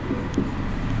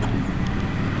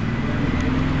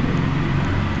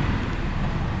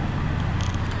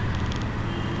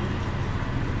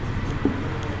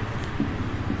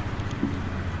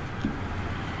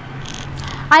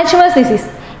 Alzheimer's disease.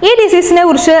 ഈ ഡിസീസിനെ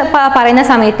കുറിച്ച് പറയുന്ന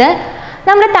സമയത്ത്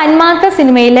നമ്മുടെ തന്മാത്ര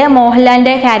സിനിമയിലെ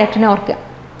മോഹൻലാലിൻ്റെ ക്യാരക്ടറിനെ ഓർക്കുക.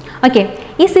 ഓക്കെ,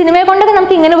 ഈ സിനിമയെ കൊണ്ടൊക്കെ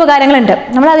നമുക്ക് ഇങ്ങനെ ഉപകാരങ്ങളുണ്ട്,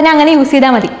 നമ്മൾ അതിനെ അങ്ങനെ യൂസ്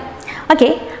ചെയ്താൽ മതി. ഓക്കെ,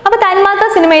 അപ്പോൾ തന്മാത്ര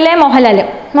സിനിമയിലെ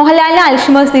മോഹൻലാലിന്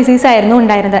അൽഷിമേഴ്സ് ഡിസീസ് ആയിരുന്നു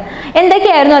ഉണ്ടായിരുന്നത്.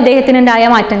 എന്തൊക്കെയായിരുന്നു അദ്ദേഹത്തിന് ഉണ്ടായ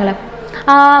മാറ്റങ്ങൾ?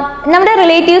 നമ്മുടെ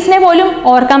റിലേറ്റീവ്സിനെ പോലും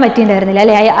ഓർക്കാൻ പറ്റിയിട്ടുണ്ടായിരുന്നില്ല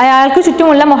അല്ലേ. അയാൾക്ക്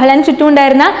ചുറ്റുമുള്ള മോഹൻലാലിന് ചുറ്റും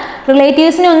ഉണ്ടായിരുന്ന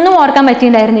റിലേറ്റീവ്സിനെ ഒന്നും ഓർക്കാൻ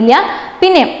പറ്റിയിട്ടുണ്ടായിരുന്നില്ല.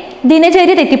 പിന്നെ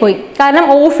ദിനചര്യ തെറ്റിപ്പോയി, കാരണം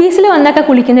ഓഫീസിൽ വന്നൊക്കെ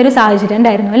കുളിക്കുന്ന ഒരു സാഹചര്യം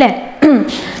ഉണ്ടായിരുന്നു അല്ലേ.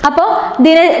 അപ്പോൾ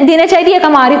ദിനചര്യയൊക്കെ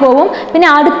മാറിപ്പോവും, പിന്നെ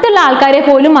അടുത്തുള്ള ആൾക്കാരെ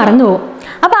പോലും മറന്നുപോകും.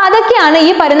 അപ്പോൾ അതൊക്കെയാണ് ഈ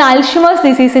പറയുന്ന അൽഷിമേഴ്സ്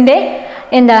ഡിസീസിൻ്റെ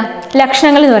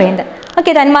ലക്ഷണങ്ങൾ എന്ന് പറയുന്നത്.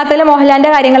 ഓക്കെ, തന്മാത്രയിലെ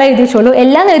മോഹൻലാലിൻ്റെ കാര്യങ്ങളെ എഴുതി വെച്ചോളൂ,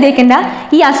 എല്ലാം എഴുതി വയ്ക്കേണ്ട,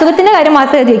 ഈ അസുഖത്തിൻ്റെ കാര്യം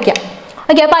മാത്രം എഴുതി വയ്ക്കാം.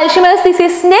 ഓക്കെ, അപ്പോൾ അൽഷിമേഴ്സ്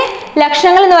ഡിസീസിൻ്റെ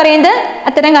ലക്ഷണങ്ങൾ എന്ന് പറയുന്നത്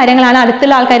അത്തരം കാര്യങ്ങളാണ്.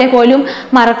 അടുത്തുള്ള ആൾക്കാരെ പോലും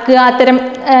മറക്കുക, അത്തരം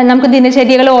നമുക്ക്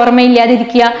ദിനചര്യകൾ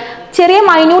ഓർമ്മയില്ലാതിരിക്കുക, ചെറിയ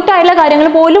മൈന്യൂട്ടായിട്ടുള്ള കാര്യങ്ങൾ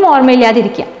പോലും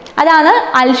ഓർമ്മയില്ലാതിരിക്കുക, അതാണ്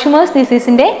അൽഷിമേഴ്സ്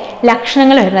ഡിസീസിൻ്റെ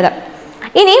ലക്ഷണങ്ങൾ വരുന്നത്.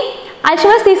 ഇനി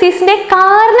അൽഷിമേഴ്സ് ഡിസീസിൻ്റെ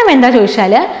കാരണം എന്താ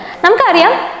ചോദിച്ചാൽ,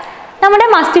 നമുക്കറിയാം നമ്മുടെ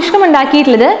മസ്തിഷ്കം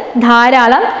ഉണ്ടാക്കിയിട്ടുള്ളത്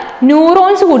ധാരാളം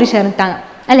ന്യൂറോൺസ് കൂടി ചേർന്നിട്ടാണ്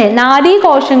അല്ലേ.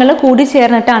 നാഡീകോശങ്ങൾ കൂടി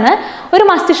ചേർന്നിട്ടാണ് ഒരു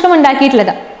മസ്തിഷ്കം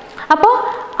ഉണ്ടാക്കിയിട്ടുള്ളത്. അപ്പോൾ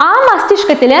ആ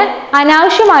മസ്തിഷ്കത്തിൽ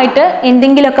അനാവശ്യമായിട്ട്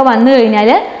എന്തെങ്കിലുമൊക്കെ വന്നു കഴിഞ്ഞാൽ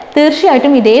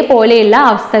തീർച്ചയായിട്ടും ഇതേപോലെയുള്ള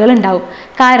അവസ്ഥകൾ ഉണ്ടാവും.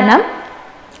 കാരണം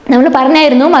നമ്മൾ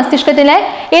പറഞ്ഞായിരുന്നു മസ്തിഷ്കത്തിലെ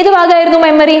ഏത് ഭാഗമായിരുന്നു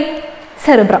മെമ്മറി?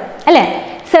 സെറിബ്രം അല്ലേ.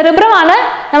 സെറിബ്രമാണ്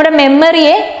നമ്മുടെ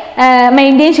മെമ്മറിയെ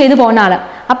മെയിൻറ്റെയിൻ ചെയ്ത് പോകുന്ന ആൾ.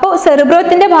 അപ്പോൾ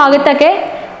സെറിബ്രത്തിൻ്റെ ഭാഗത്തൊക്കെ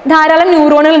ധാരാളം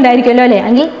ന്യൂറോണുകൾ ഉണ്ടായിരിക്കുമല്ലോ അല്ലേ.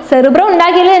 അല്ലെങ്കിൽ സെറിബ്രം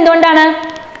ഉണ്ടാക്കിയത് എന്തുകൊണ്ടാണ്?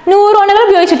 ന്യൂറോണുകൾ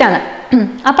ഉപയോഗിച്ചിട്ടാണ്.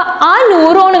 അപ്പം ആ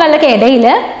ന്യൂറോണുകളുടെ ഇടയിൽ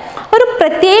ഒരു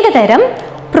പ്രത്യേക തരം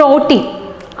പ്രോട്ടീൻ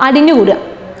അടിഞ്ഞുകൂടുക.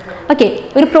 ഓക്കെ,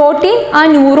 ഒരു പ്രോട്ടീൻ ആ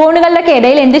ന്യൂറോണുകളുടെ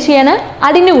ഇടയിൽ എന്ത് ചെയ്യാണ്?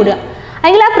 അടിഞ്ഞുകൂടുക.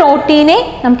 അല്ലെങ്കിൽ ആ പ്രോട്ടീനെ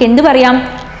നമുക്ക് എന്ത് പറയാം?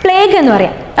 പ്ലേഗ് എന്ന്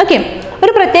പറയാം. ഓക്കെ,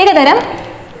 ഒരു പ്രത്യേക തരം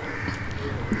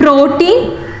പ്രോട്ടീൻ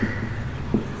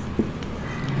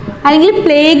അല്ലെങ്കിൽ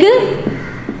പ്ലേഗ്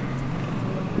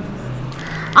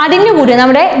അടിഞ്ഞുകൂടുക.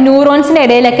 നമ്മുടെ ന്യൂറോൺസിൻ്റെ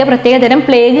ഇടയിലൊക്കെ പ്രത്യേക തരം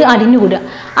പ്ലേഗ് അടിഞ്ഞുകൂടുക.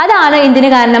 അതാണ് എന്തിന്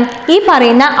കാരണം? ഈ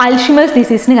പറയുന്ന അൽഷിമേഴ്സ്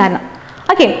ഡിസീസിന് കാരണം.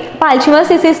 ഓക്കെ, അപ്പോൾ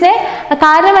അൽഷിമേഴ്സ് ഡിസീസിന്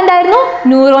കാരണം എന്തായിരുന്നു?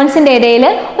 ന്യൂറോൺസിൻ്റെ ഇടയിൽ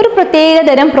ഒരു പ്രത്യേക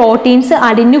തരം പ്രോട്ടീൻസ്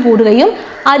അടിഞ്ഞുകൂടുകയും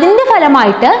അതിൻ്റെ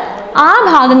ഫലമായിട്ട് ആ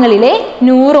ഭാഗങ്ങളിലെ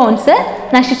ന്യൂറോൺസ്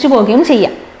നശിച്ചു പോവുകയും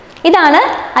ചെയ്യാം. ഇതാണ്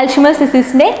അൽഷിമേഴ്സ്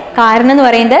ഡിസീസിൻ്റെ കാരണം എന്ന്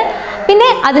പറയുന്നത്. പിന്നെ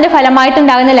അതിൻ്റെ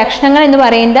ഫലമായിട്ടുണ്ടാകുന്ന ലക്ഷണങ്ങൾ എന്ന്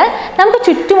പറയുന്നത് നമുക്ക്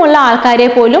ചുറ്റുമുള്ള ആൾക്കാരെ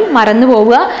പോലും മറന്നു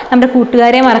പോവുക, നമ്മുടെ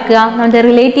കൂട്ടുകാരെ മറക്കുക, നമ്മുടെ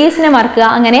റിലേറ്റീവ്സിനെ മറക്കുക,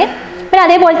 അങ്ങനെ. പിന്നെ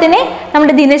അതേപോലെ തന്നെ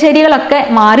നമ്മുടെ ദിനചര്യകളൊക്കെ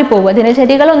മാറിപ്പോവുക,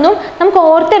 ദിനചര്യകളൊന്നും നമുക്ക്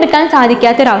ഓർത്തെടുക്കാൻ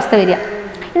സാധിക്കാത്തൊരവസ്ഥ വരിക.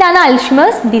 ഇതാണ്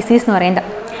അൽഷിമേഴ്സ് ഡിസീസ് എന്ന് പറയുന്നത്.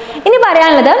 ഇനി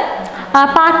പറയാനുള്ളത്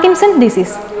പാർക്കിൻസൺ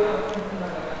ഡിസീസ്.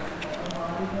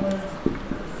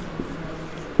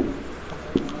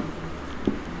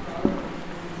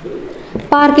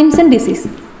 Parkinson disease.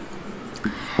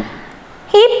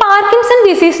 ഈ പാർക്കിൻസൺ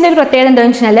ഡിസീസിൻ്റെ ഒരു പ്രത്യേകത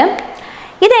എന്താണെന്ന് വെച്ചാൽ,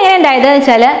 ഇതെങ്ങനെ ഉണ്ടായതെന്ന്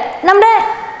വെച്ചാൽ, നമ്മുടെ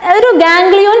ഒരു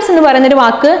ഗാംഗ്ലിയോൺസ് എന്ന് പറയുന്നൊരു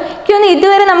വാക്ക് എനിക്കൊന്ന്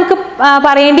ഇതുവരെ നമുക്ക്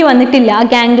പറയേണ്ടി വന്നിട്ടില്ല.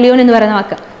 ഗാംഗ്ലിയോൺ എന്ന് പറയുന്ന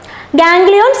വാക്ക്.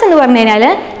 ഗാംഗ്ലിയോൺസ് എന്ന് പറഞ്ഞു കഴിഞ്ഞാൽ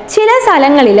ചില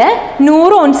സ്ഥലങ്ങളിൽ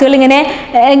ന്യൂറോൺസുകൾ ഇങ്ങനെ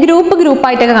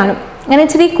ഗ്രൂപ്പായിട്ടൊക്കെ കാണും. അങ്ങനെ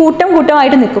ഇച്ചിരി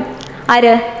കൂട്ടമായിട്ട് നിൽക്കും.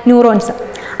 ആര്? ന്യൂറോൺസ്.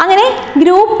 അങ്ങനെ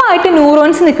ഗ്രൂപ്പായിട്ട്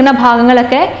ന്യൂറോൺസ് നിൽക്കുന്ന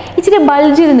ഭാഗങ്ങളൊക്കെ ഇച്ചിരി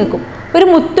ബൾജ് ചെയ്ത് നിൽക്കും. ഒരു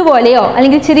മുത്ത് പോലെയോ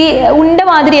അല്ലെങ്കിൽ ഇച്ചിരി ഉണ്ട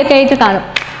മാതിരിയൊക്കെ ആയിട്ട് കാണും.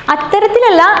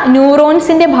 അത്തരത്തിലുള്ള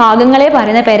ന്യൂറോൺസിൻ്റെ ഭാഗങ്ങളെ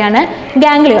പറയുന്ന പേരാണ്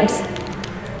ഗാംഗ്ലിയോൺസ്.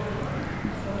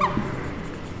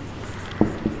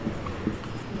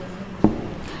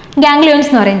 ഗാംഗ്ലിയോൺസ്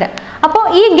എന്ന് പറയുന്നത്. അപ്പോൾ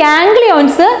ഈ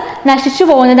ഗാംഗ്ലിയോൺസ് നശിച്ചു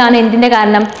പോകുന്നതാണ് എന്തിൻ്റെ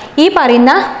കാരണം? ഈ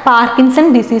പറയുന്ന പാർക്കിൻസൺ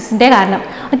ഡിസീസിൻ്റെ കാരണം.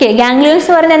 ഓക്കെ, ഗാംഗ്ലിയോൺസ്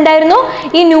എന്ന് പറയുന്നത് എന്തായിരുന്നു?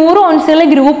 ഈ ന്യൂറോൺസുകൾ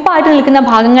ഗ്രൂപ്പായിട്ട് നിൽക്കുന്ന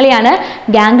ഭാഗങ്ങളെയാണ്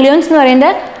ഗാംഗ്ലിയോൺസ് എന്ന്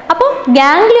പറയുന്നത്. അപ്പോൾ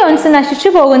ഗാംഗ്ലിയോൺസ് നശിച്ചു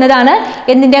പോകുന്നതാണ്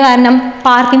എന്തിൻ്റെ കാരണം?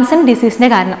 പാർക്കിൻസൺ ഡിസീസിൻ്റെ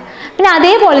കാരണം. പിന്നെ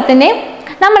അതേപോലെ തന്നെ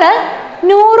നമ്മൾ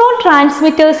ന്യൂറോ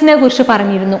ട്രാൻസ്മിറ്റേഴ്സിനെ കുറിച്ച്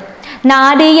പറഞ്ഞിരുന്നു.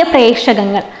 നാഡീയ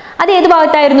പ്രേഷകങ്ങൾ. അത് ഏത്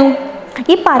ഭാഗത്തായിരുന്നു?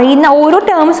 ഈ പറയുന്ന ഓരോ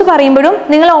ടേംസ് പറയുമ്പോഴും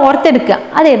നിങ്ങൾ ഓർത്തെടുക്കുക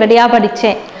അത് എവിടെയാ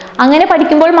പഠിച്ചേ. അങ്ങനെ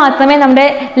പഠിക്കുമ്പോൾ മാത്രമേ നമ്മുടെ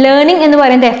ലേണിംഗ് എന്ന്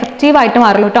പറയുന്നത് എഫക്റ്റീവായിട്ട്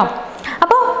മാറുള്ളൂ കേട്ടോ.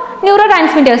 അപ്പോൾ ന്യൂറോ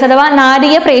ട്രാൻസ്മിറ്റേഴ്സ് അഥവാ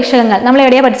നാഡീയ പ്രേഷകങ്ങൾ നമ്മൾ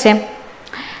എവിടെയാണ് പഠിച്ചേ?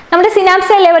 നമ്മുടെ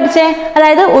സിനാപ്സ് അല്ലേ പഠിച്ചേ?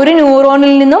 അതായത് ഒരു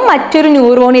ന്യൂറോണിൽ നിന്നും മറ്റൊരു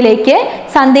ന്യൂറോണിലേക്ക്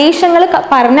സന്ദേശങ്ങൾ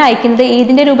പറഞ്ഞയക്കുന്നത്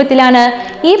ഏതിൻ്റെ രൂപത്തിലാണ്?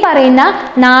 ഈ പറയുന്ന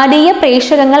നാഡീയ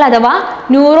പ്രേഷകങ്ങൾ അഥവാ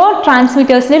ന്യൂറോ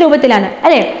ട്രാൻസ്മിറ്റേഴ്സിൻ്റെ രൂപത്തിലാണ്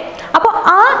അല്ലേ? അപ്പോൾ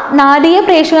ആ നാഡീയ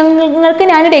പ്രേഷകങ്ങൾക്ക്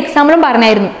ഞാനൊരു എക്സാമ്പിളും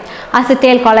പറഞ്ഞായിരുന്നു.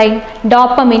 അസറ്റൈൽ കൊളൈൻ,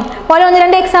 ഡോപ്പമിൻ പോലെ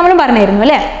 1-2 എക്സാമ്പിളും പറഞ്ഞായിരുന്നു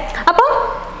അല്ലേ? അപ്പോൾ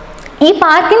ഈ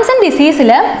പാർക്കിൻസൺ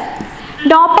ഡിസീസിൽ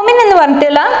ഡോപ്പമിൻ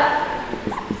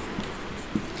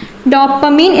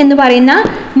എന്ന് പറയുന്ന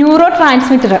ന്യൂറോ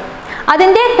ട്രാൻസ്മിറ്റർ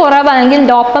അതിൻ്റെ കുറവ് അല്ലെങ്കിൽ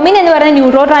ഡോപ്പമിൻ എന്ന് പറയുന്ന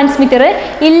ന്യൂറോ ട്രാൻസ്മിറ്റർ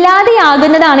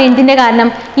ഇല്ലാതെയാകുന്നതാണ് എന്തിൻ്റെ കാരണം?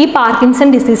 ഈ പാർക്കിൻസൺ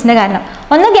ഡിസീസിൻ്റെ കാരണം.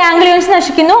 ഒന്ന് ഗാംഗ്ലിയോൺസ്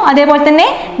നശിക്കുന്നു, അതേപോലെ തന്നെ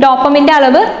ഡോപ്പമിൻ്റെ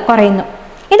അളവ് കുറയുന്നു.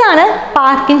 ഇതാണ്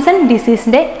പാർക്കിൻസൺ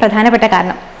ഡിസീസിൻ്റെ പ്രധാനപ്പെട്ട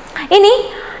കാരണം. ഇനി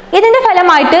ഇതിൻ്റെ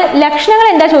ഫലമായിട്ട് ലക്ഷണങ്ങൾ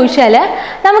എന്താ ചോദിച്ചാൽ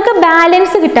നമുക്ക്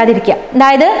ബാലൻസ് കിട്ടാതിരിക്കുക.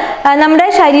 അതായത് നമ്മുടെ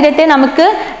ശരീരത്തെ നമുക്ക്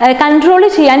കൺട്രോൾ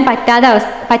ചെയ്യാൻ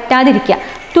പറ്റാതിരിക്കുക.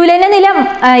 തുലനനില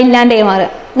ഇല്ലാണ്ടായി മാറുക.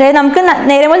 അതായത് നമുക്ക്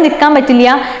നേരെ പോലെ നിൽക്കാൻ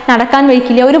പറ്റില്ല, നടക്കാൻ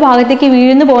വയ്ക്കില്ല, ഒരു ഭാഗത്തേക്ക്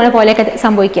വീഴുന്നു പോകുന്ന പോലെയൊക്കെ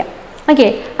സംഭവിക്കുക. ഓക്കെ,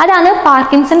 അതാണ്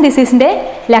പാർക്കിൻസൺ ഡിസീസിൻ്റെ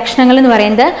ലക്ഷണങ്ങൾ എന്ന്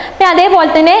പറയുന്നത്. പിന്നെ അതേപോലെ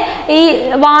തന്നെ ഈ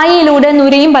വായിലൂടെ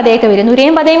നുരയും പതയൊക്കെ വരും.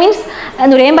 നുരയും പതയും മീൻസ്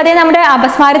നുരയും പതയും നമ്മുടെ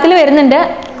അപസ്മാരത്തിൽ വരുന്നുണ്ട്,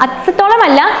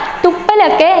 അത്രത്തോളമല്ല.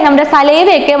 തുപ്പലൊക്കെ നമ്മുടെ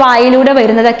സലൈവയൊക്കെ വായിലൂടെ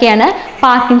വരുന്നതൊക്കെയാണ്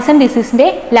പാർക്കിൻസൺ ഡിസീസിൻ്റെ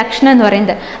ലക്ഷണം എന്ന്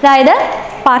പറയുന്നത്. അതായത്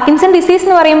പാർക്കിൻസൺ ഡിസീസ്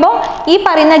എന്ന് പറയുമ്പോൾ ഈ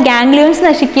പറയുന്ന ഗാംഗ്ലിയോൺസ്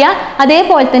നശിക്കുക,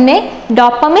 അതേപോലെ തന്നെ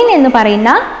ഡോപ്പമിൻ എന്ന് പറയുന്ന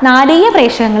നാഡീയ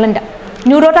പ്രേഷകങ്ങളുണ്ട്,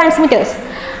 ന്യൂറോ ട്രാൻസ്മിറ്റേഴ്സ്,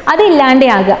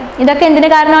 അതില്ലാണ്ടാകുക. ഇതൊക്കെ എന്തിൻ്റെ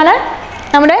കാരണമാണ്?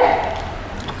 നമ്മുടെ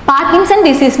പാർക്കിൻസൺ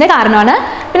ഡിസീസിൻ്റെ കാരണമാണ്.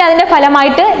 പിന്നെ അതിൻ്റെ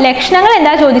ഫലമായിട്ട് ലക്ഷണങ്ങൾ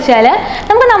എന്താ ചോദിച്ചാൽ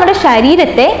നമുക്ക് നമ്മുടെ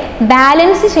ശരീരത്തെ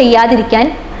ബാലൻസ് ചെയ്യാൻ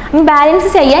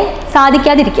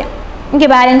സാധിക്കാതിരിക്കുക.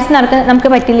 ബാലൻസ് നടക്കാൻ നമുക്ക്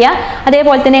പറ്റില്ല,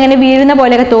 അതേപോലെ തന്നെ ഇങ്ങനെ വീഴുന്ന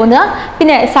പോലെയൊക്കെ തോന്നുക,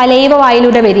 പിന്നെ സലൈവ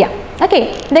വായിലൂടെ വരിക. ഓക്കെ,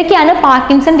 ഇതൊക്കെയാണ്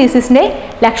പാർക്കിൻസൺ ഡിസീസിൻ്റെ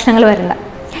ലക്ഷണങ്ങൾ വരുന്നത്.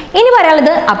 ഇനി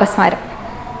പറയാനുള്ളത് അപസ്മാരം.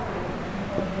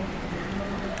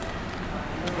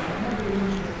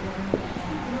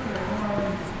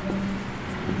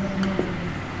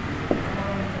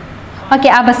 ഓക്കെ,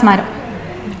 അപസ്മാരം,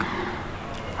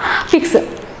 ഫിക്സ്.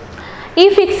 ഈ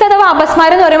ഫിക്സ് അഥവാ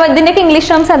അപസ്മാരം എന്ന് പറയുമ്പോൾ ഇതിൻ്റെയൊക്കെ ഇംഗ്ലീഷ്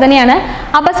ടേംസ് അത് തന്നെയാണ്.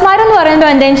 അപസ്മാരം എന്ന് പറയുമ്പോൾ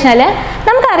എന്താണെന്ന് വെച്ചാൽ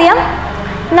നമുക്കറിയാം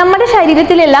നമ്മുടെ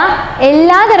ശരീരത്തിലുള്ള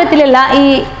എല്ലാ തരത്തിലുള്ള ഈ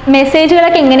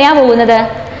മെസ്സേജുകളൊക്കെ എങ്ങനെയാണ് പോകുന്നത്.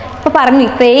 ഇപ്പോൾ പറഞ്ഞു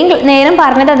ഇത്രയും നേരം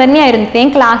പറഞ്ഞത് അത് തന്നെയായിരുന്നു,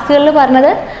 ഇത്രയും ക്ലാസ്സുകളിൽ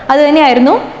പറഞ്ഞത് അത്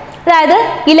തന്നെയായിരുന്നു. അതായത്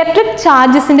ഇലക്ട്രിക്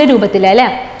ചാർജസിൻ്റെ രൂപത്തിൽ അല്ലേ,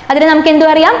 അതിന് നമുക്ക് എന്ത്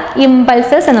പറയാം?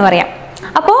 ഇമ്പൾസസ് എന്ന് പറയാം.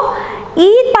 അപ്പോൾ ഈ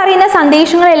പറയുന്ന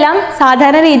സന്ദേശങ്ങളെല്ലാം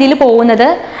സാധാരണ രീതിയിൽ പോകുന്നത്,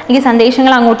 ഈ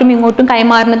സന്ദേശങ്ങൾ അങ്ങോട്ടും ഇങ്ങോട്ടും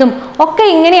കൈമാറുന്നതും ഒക്കെ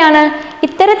എങ്ങനെയാണ്?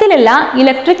 ഇത്തരത്തിലുള്ള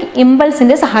ഇലക്ട്രിക്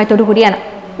ഇമ്പൾസിൻ്റെ സഹായത്തോടു കൂടിയാണ്.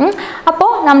 അപ്പോൾ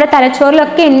നമ്മുടെ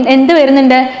തലച്ചോറിലൊക്കെ എന്ത്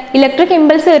വരുന്നുണ്ട്? ഇലക്ട്രിക്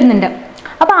ഇമ്പൾസ് വരുന്നുണ്ട്.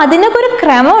 അപ്പോൾ അതിനൊക്കെ ഒരു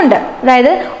ക്രമമുണ്ട്.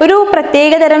 അതായത് ഒരു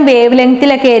പ്രത്യേകതരം വേവ്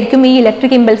ലെങ്ത്തിലൊക്കെ ആയിരിക്കും ഈ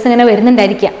ഇലക്ട്രിക് ഇമ്പൾസ് ഇങ്ങനെ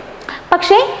വരുന്നുണ്ടായിരിക്കുക.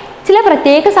 പക്ഷേ ചില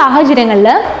പ്രത്യേക സാഹചര്യങ്ങളിൽ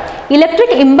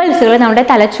ഇലക്ട്രിക് ഇമ്പൾസുകൾ, നമ്മുടെ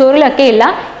തലച്ചോറിലൊക്കെയുള്ള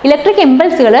ഇലക്ട്രിക്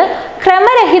ഇമ്പൾസുകൾ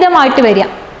ക്രമരഹിതമായിട്ട് വരിക.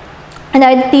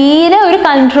 അതായത് തീരെ ഒരു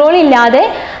കൺട്രോൾ ഇല്ലാതെ,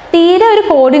 തീരെ ഒരു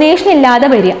കോർഡിനേഷൻ ഇല്ലാതെ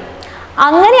വരിക.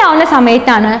 അങ്ങനെയാവുന്ന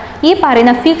സമയത്താണ് ഈ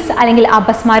പറയുന്ന ഫിക്സ് അല്ലെങ്കിൽ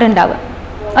അപസ്മാരം ഉണ്ടാവുക.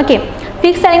 ഓക്കെ,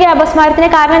 ഫിക്സ് അല്ലെങ്കിൽ അപസ്മാരത്തിന്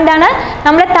കാരണം എന്താണ്?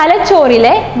 നമ്മുടെ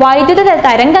തലച്ചോറിലെ വൈദ്യുത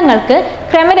തരംഗങ്ങൾക്ക്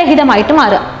ക്രമരഹിതമായിട്ട്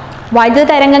മാറുക. വൈദ്യുത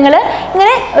തരംഗങ്ങൾ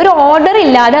ഇങ്ങനെ ഒരു ഓർഡർ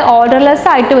ഇല്ലാതെ ഓർഡർലെസ്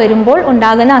ആയിട്ട് വരുമ്പോൾ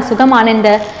ഉണ്ടാകുന്ന അസുഖമാണ്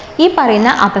എന്ത്? ഈ പറയുന്ന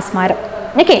അപസ്മാരം.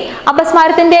 ഓക്കെ,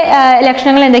 അപസ്മാരത്തിൻ്റെ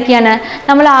ലക്ഷണങ്ങൾ എന്തൊക്കെയാണ്?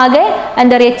 നമ്മൾ ആകെ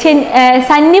എന്താ പറയുക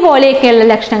സന്നി പോലെയൊക്കെയുള്ള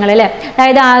ലക്ഷണങ്ങൾ അല്ലേ.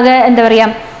 അതായത് ആകെ എന്താ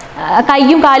പറയുക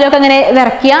കയ്യും കാലും ഒക്കെ അങ്ങനെ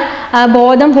വിറയ്ക്കുക,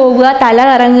 ബോധം പോവുക, തല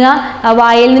കറങ്ങുക,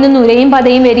 വായിൽ നിന്ന് നുരയും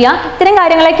പതയും വരിക, ഇത്തരം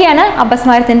കാര്യങ്ങളൊക്കെയാണ്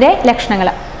അപസ്മാരത്തിൻ്റെ ലക്ഷണങ്ങൾ.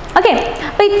 ഓക്കെ,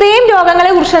 അപ്പോൾ ഇത്രയും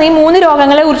രോഗങ്ങളെ കുറിച്ചാണ്, ഈ 3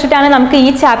 രോഗങ്ങളെ കുറിച്ചിട്ടാണ് നമുക്ക് ഈ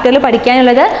ചാപ്റ്ററിൽ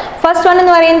പഠിക്കാനുള്ളത്. ഫസ്റ്റ് വൺ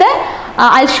എന്ന് പറയുന്നത്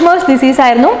അൽഷിമേഴ്സ് ഡിസീസ്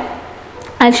ആയിരുന്നു.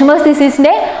 അൽഷിമേഴ്സ്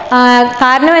ഡിസീസിൻ്റെ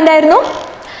കാരണം എന്തായിരുന്നു?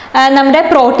 നമ്മുടെ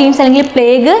പ്രോട്ടീൻസ് അല്ലെങ്കിൽ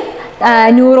പ്ലേഗ്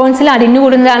ന്യൂറോൺസിൽ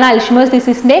അടിഞ്ഞുകൂടുന്നതാണ് അൽഷിമേഴ്സ്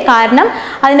ഡിസീസിൻ്റെ കാരണം.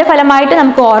 അതിൻ്റെ ഫലമായിട്ട്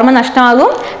നമുക്ക് ഓർമ്മ നഷ്ടമാകും.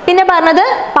 പിന്നെ പറഞ്ഞത്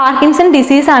പാർക്കിൻസൺ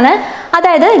ഡിസീസാണ്.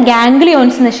 അതായത്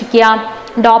ഗാംഗ്ലിയോൺസ് നശിക്കുക,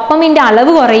 ഡോപ്പമിൻ്റെ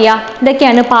അളവ് കുറയുക,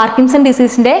 ഇതൊക്കെയാണ് പാർക്കിൻസൺ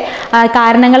ഡിസീസിൻ്റെ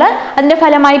കാരണങ്ങൾ. അതിൻ്റെ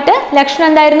ഫലമായിട്ട് ലക്ഷണം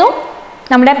എന്തായിരുന്നു?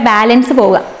 നമ്മുടെ ബാലൻസ്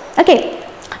പോവുക. ഓക്കെ,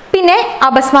 പിന്നെ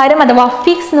അപസ്മാരം അഥവാ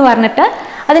ഫിക്സ് എന്ന് പറഞ്ഞിട്ട്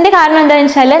അതിൻ്റെ കാരണം എന്താണെന്ന്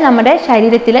വെച്ചാൽ നമ്മുടെ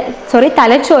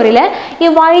തലച്ചോറിൽ ഈ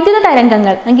വൈദ്യുത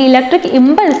തരംഗങ്ങൾ അല്ലെങ്കിൽ ഇലക്ട്രിക്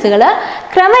ഇമ്പൾസുകൾ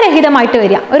ക്രമരഹിതമായിട്ട്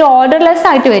വരിക, ഒരു ഓർഡർലെസ്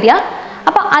ആയിട്ട് വരിക.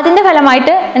 അപ്പോൾ അതിൻ്റെ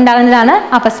ഫലമായിട്ട് ഉണ്ടാകുന്നതാണ്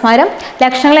അപസ്മാരം.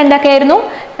 ലക്ഷണങ്ങൾ എന്തൊക്കെയായിരുന്നു?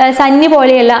 സന്നി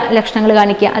പോലെയുള്ള ലക്ഷണങ്ങൾ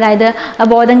കാണിക്കുക, അതായത്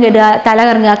ബോധം കെടുക, തല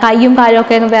കറങ്ങുക, കൈയും കാലും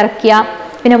ഒക്കെ വിറയ്ക്കുക,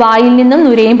 പിന്നെ വായിൽ നിന്നും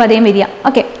നുരയും പതയും വരിക.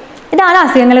 ഓക്കെ, ഇതാണ്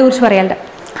അസുഖങ്ങളെ കുറിച്ച് പറയാനുള്ളത്.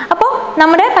 അപ്പോൾ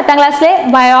നമ്മുടെ 10ാം ക്ലാസ്സിലെ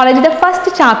ബയോളജിയുടെ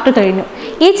ഫസ്റ്റ് ചാപ്റ്റർ കഴിഞ്ഞു.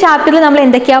 ഈ ചാപ്റ്ററിൽ നമ്മൾ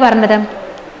എന്തൊക്കെയാണ് പറഞ്ഞത്?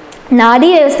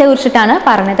 നാഡീവ്യവസ്ഥയെ കുറിച്ചിട്ടാണ്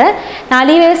പറഞ്ഞത്.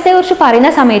 നാഡീവ്യവസ്ഥയെക്കുറിച്ച് പറയുന്ന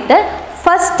സമയത്ത്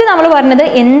ഫസ്റ്റ് നമ്മൾ പറഞ്ഞത്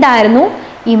എന്തായിരുന്നു?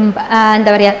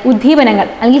 എന്താ പറയുക, ഉദ്ദീപനങ്ങൾ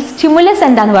അല്ലെങ്കിൽ സ്റ്റിമുലസ്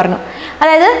എന്താന്ന് പറഞ്ഞു.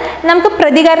 അതായത് നമുക്ക്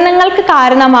പ്രതികരണങ്ങൾക്ക്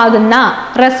കാരണമാകുന്ന,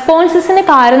 റെസ്പോൺസസിന്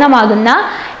കാരണമാകുന്ന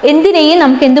എന്തിനേയും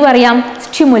നമുക്ക് എന്ത് പറയാം?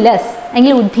 സ്റ്റിമുലസ്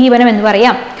അല്ലെങ്കിൽ ഉദ്ദീപനം എന്ന്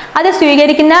പറയാം. അത്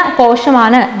സ്വീകരിക്കുന്ന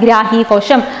കോശമാണ് ഗ്രാഹി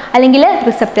കോശം അല്ലെങ്കിൽ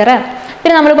റിസപ്റ്റർ.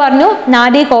 പിന്നെ നമ്മൾ പറഞ്ഞു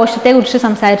നാഡീകോശത്തെ കുറിച്ച്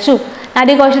സംസാരിച്ചു.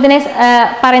 നാഡീകോശത്തിനെ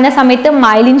പറയുന്ന സമയത്ത്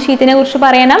മൈലിൻ ഷീത്തിനെ കുറിച്ച്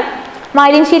പറയണം.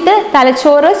 മൈലിൻ ഷീത്ത്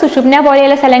തലച്ചോറ്, സുഷുമ്ന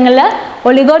പോലെയുള്ള സ്ഥലങ്ങളിൽ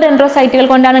ഒളിഗോഡെൻഡ്രോസൈറ്റുകൾ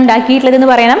കൊണ്ടാണ് ഉണ്ടാക്കിയിട്ടുള്ളതെന്ന്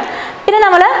പറയണം. പിന്നെ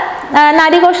നമ്മൾ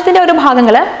നാഡീകോശത്തിൻ്റെ ഓരോ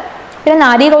ഭാഗങ്ങൾ, പിന്നെ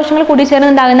നാഡീകോശങ്ങൾ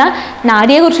കൂടിച്ചേർന്നുണ്ടാകുന്ന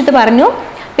നാഡിയെക്കുറിച്ചിട്ട് പറഞ്ഞു.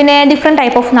 പിന്നെ ഡിഫറെൻറ്റ്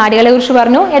ടൈപ്പ് ഓഫ് നാഡികളെ കുറിച്ച്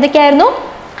പറഞ്ഞു. ഏതൊക്കെയായിരുന്നു?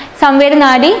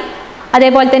 സംവേദനാഡി,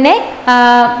 അതേപോലെ തന്നെ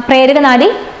പ്രേരക നാഡി,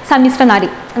 സമ്മിശ്ര നാഡി,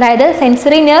 അതായത്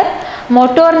sensory nerve,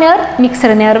 motor nerve,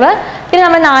 mixed nerve. പിന്നെ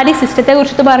നമ്മൾ നാഡി സിസ്റ്റത്തെ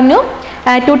കുറിച്ചിട്ട് പറഞ്ഞു.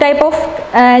 2 ടൈപ്പ് ഓഫ്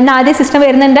നാഡി സിസ്റ്റം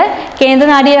വരുന്നുണ്ട്. കേന്ദ്ര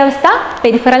നാഡീവ്യവസ്ഥ,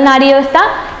 പെരിഫറൽ നാഡീവ്യവസ്ഥ.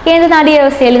 കേന്ദ്ര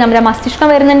നാഡീവ്യവസ്ഥയിൽ നമ്മുടെ മസ്തിഷ്കം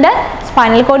വരുന്നുണ്ട്,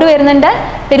 സ്പൈനൽ കോഡ് വരുന്നുണ്ട്.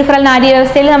 പെരിഫറൽ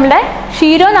നാഡീവ്യവസ്ഥയിൽ നമ്മുടെ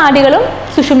ക്ഷീരോനാഡികളും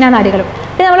സുഷുമ്ന നാഡികളും.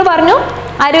 പിന്നെ നമ്മൾ പറഞ്ഞു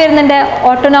ആര് വരുന്നുണ്ട്?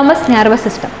 Autonomous nervous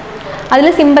system. അതിൽ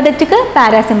സിമ്പതറ്റിക്,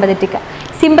 പാരാസിമ്പതറ്റിക്.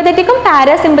 സിമ്പതറ്റിക്കും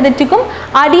പാരാസിമ്പതറ്റിക്കും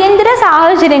അടിയന്തര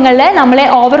സാഹചര്യങ്ങളിൽ നമ്മളെ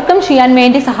ഓവർകം ചെയ്യാൻ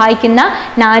വേണ്ടി സഹായിക്കുന്ന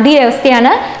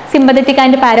നാഡീവ്യവസ്ഥയാണ് sympathetic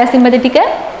and parasympathetic.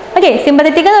 Okay,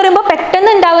 sympathetic എന്ന് പറയുമ്പോൾ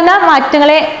പെട്ടെന്ന് ഉണ്ടാകുന്ന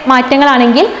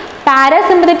മാറ്റങ്ങളാണെങ്കിൽ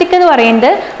പാരാസിമ്പതറ്റിക് എന്ന് പറയുന്നത്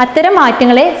അത്തരം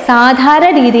മാറ്റങ്ങളെ സാധാരണ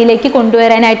രീതിയിലേക്ക്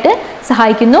കൊണ്ടുവരാനായിട്ട്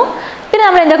സഹായിക്കുന്നു. പിന്നെ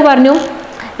നമ്മൾ എന്തൊക്കെ പറഞ്ഞു?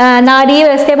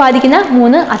 നാഡീവ്യവസ്ഥയെ ബാധിക്കുന്ന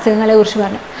 3 അസുഖങ്ങളെ കുറിച്ച്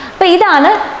പറഞ്ഞു. അപ്പോൾ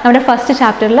ഇതാണ് നമ്മുടെ ഫസ്റ്റ്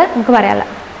ചാപ്റ്ററിൽ നമുക്ക് പറയാനുള്ളത്.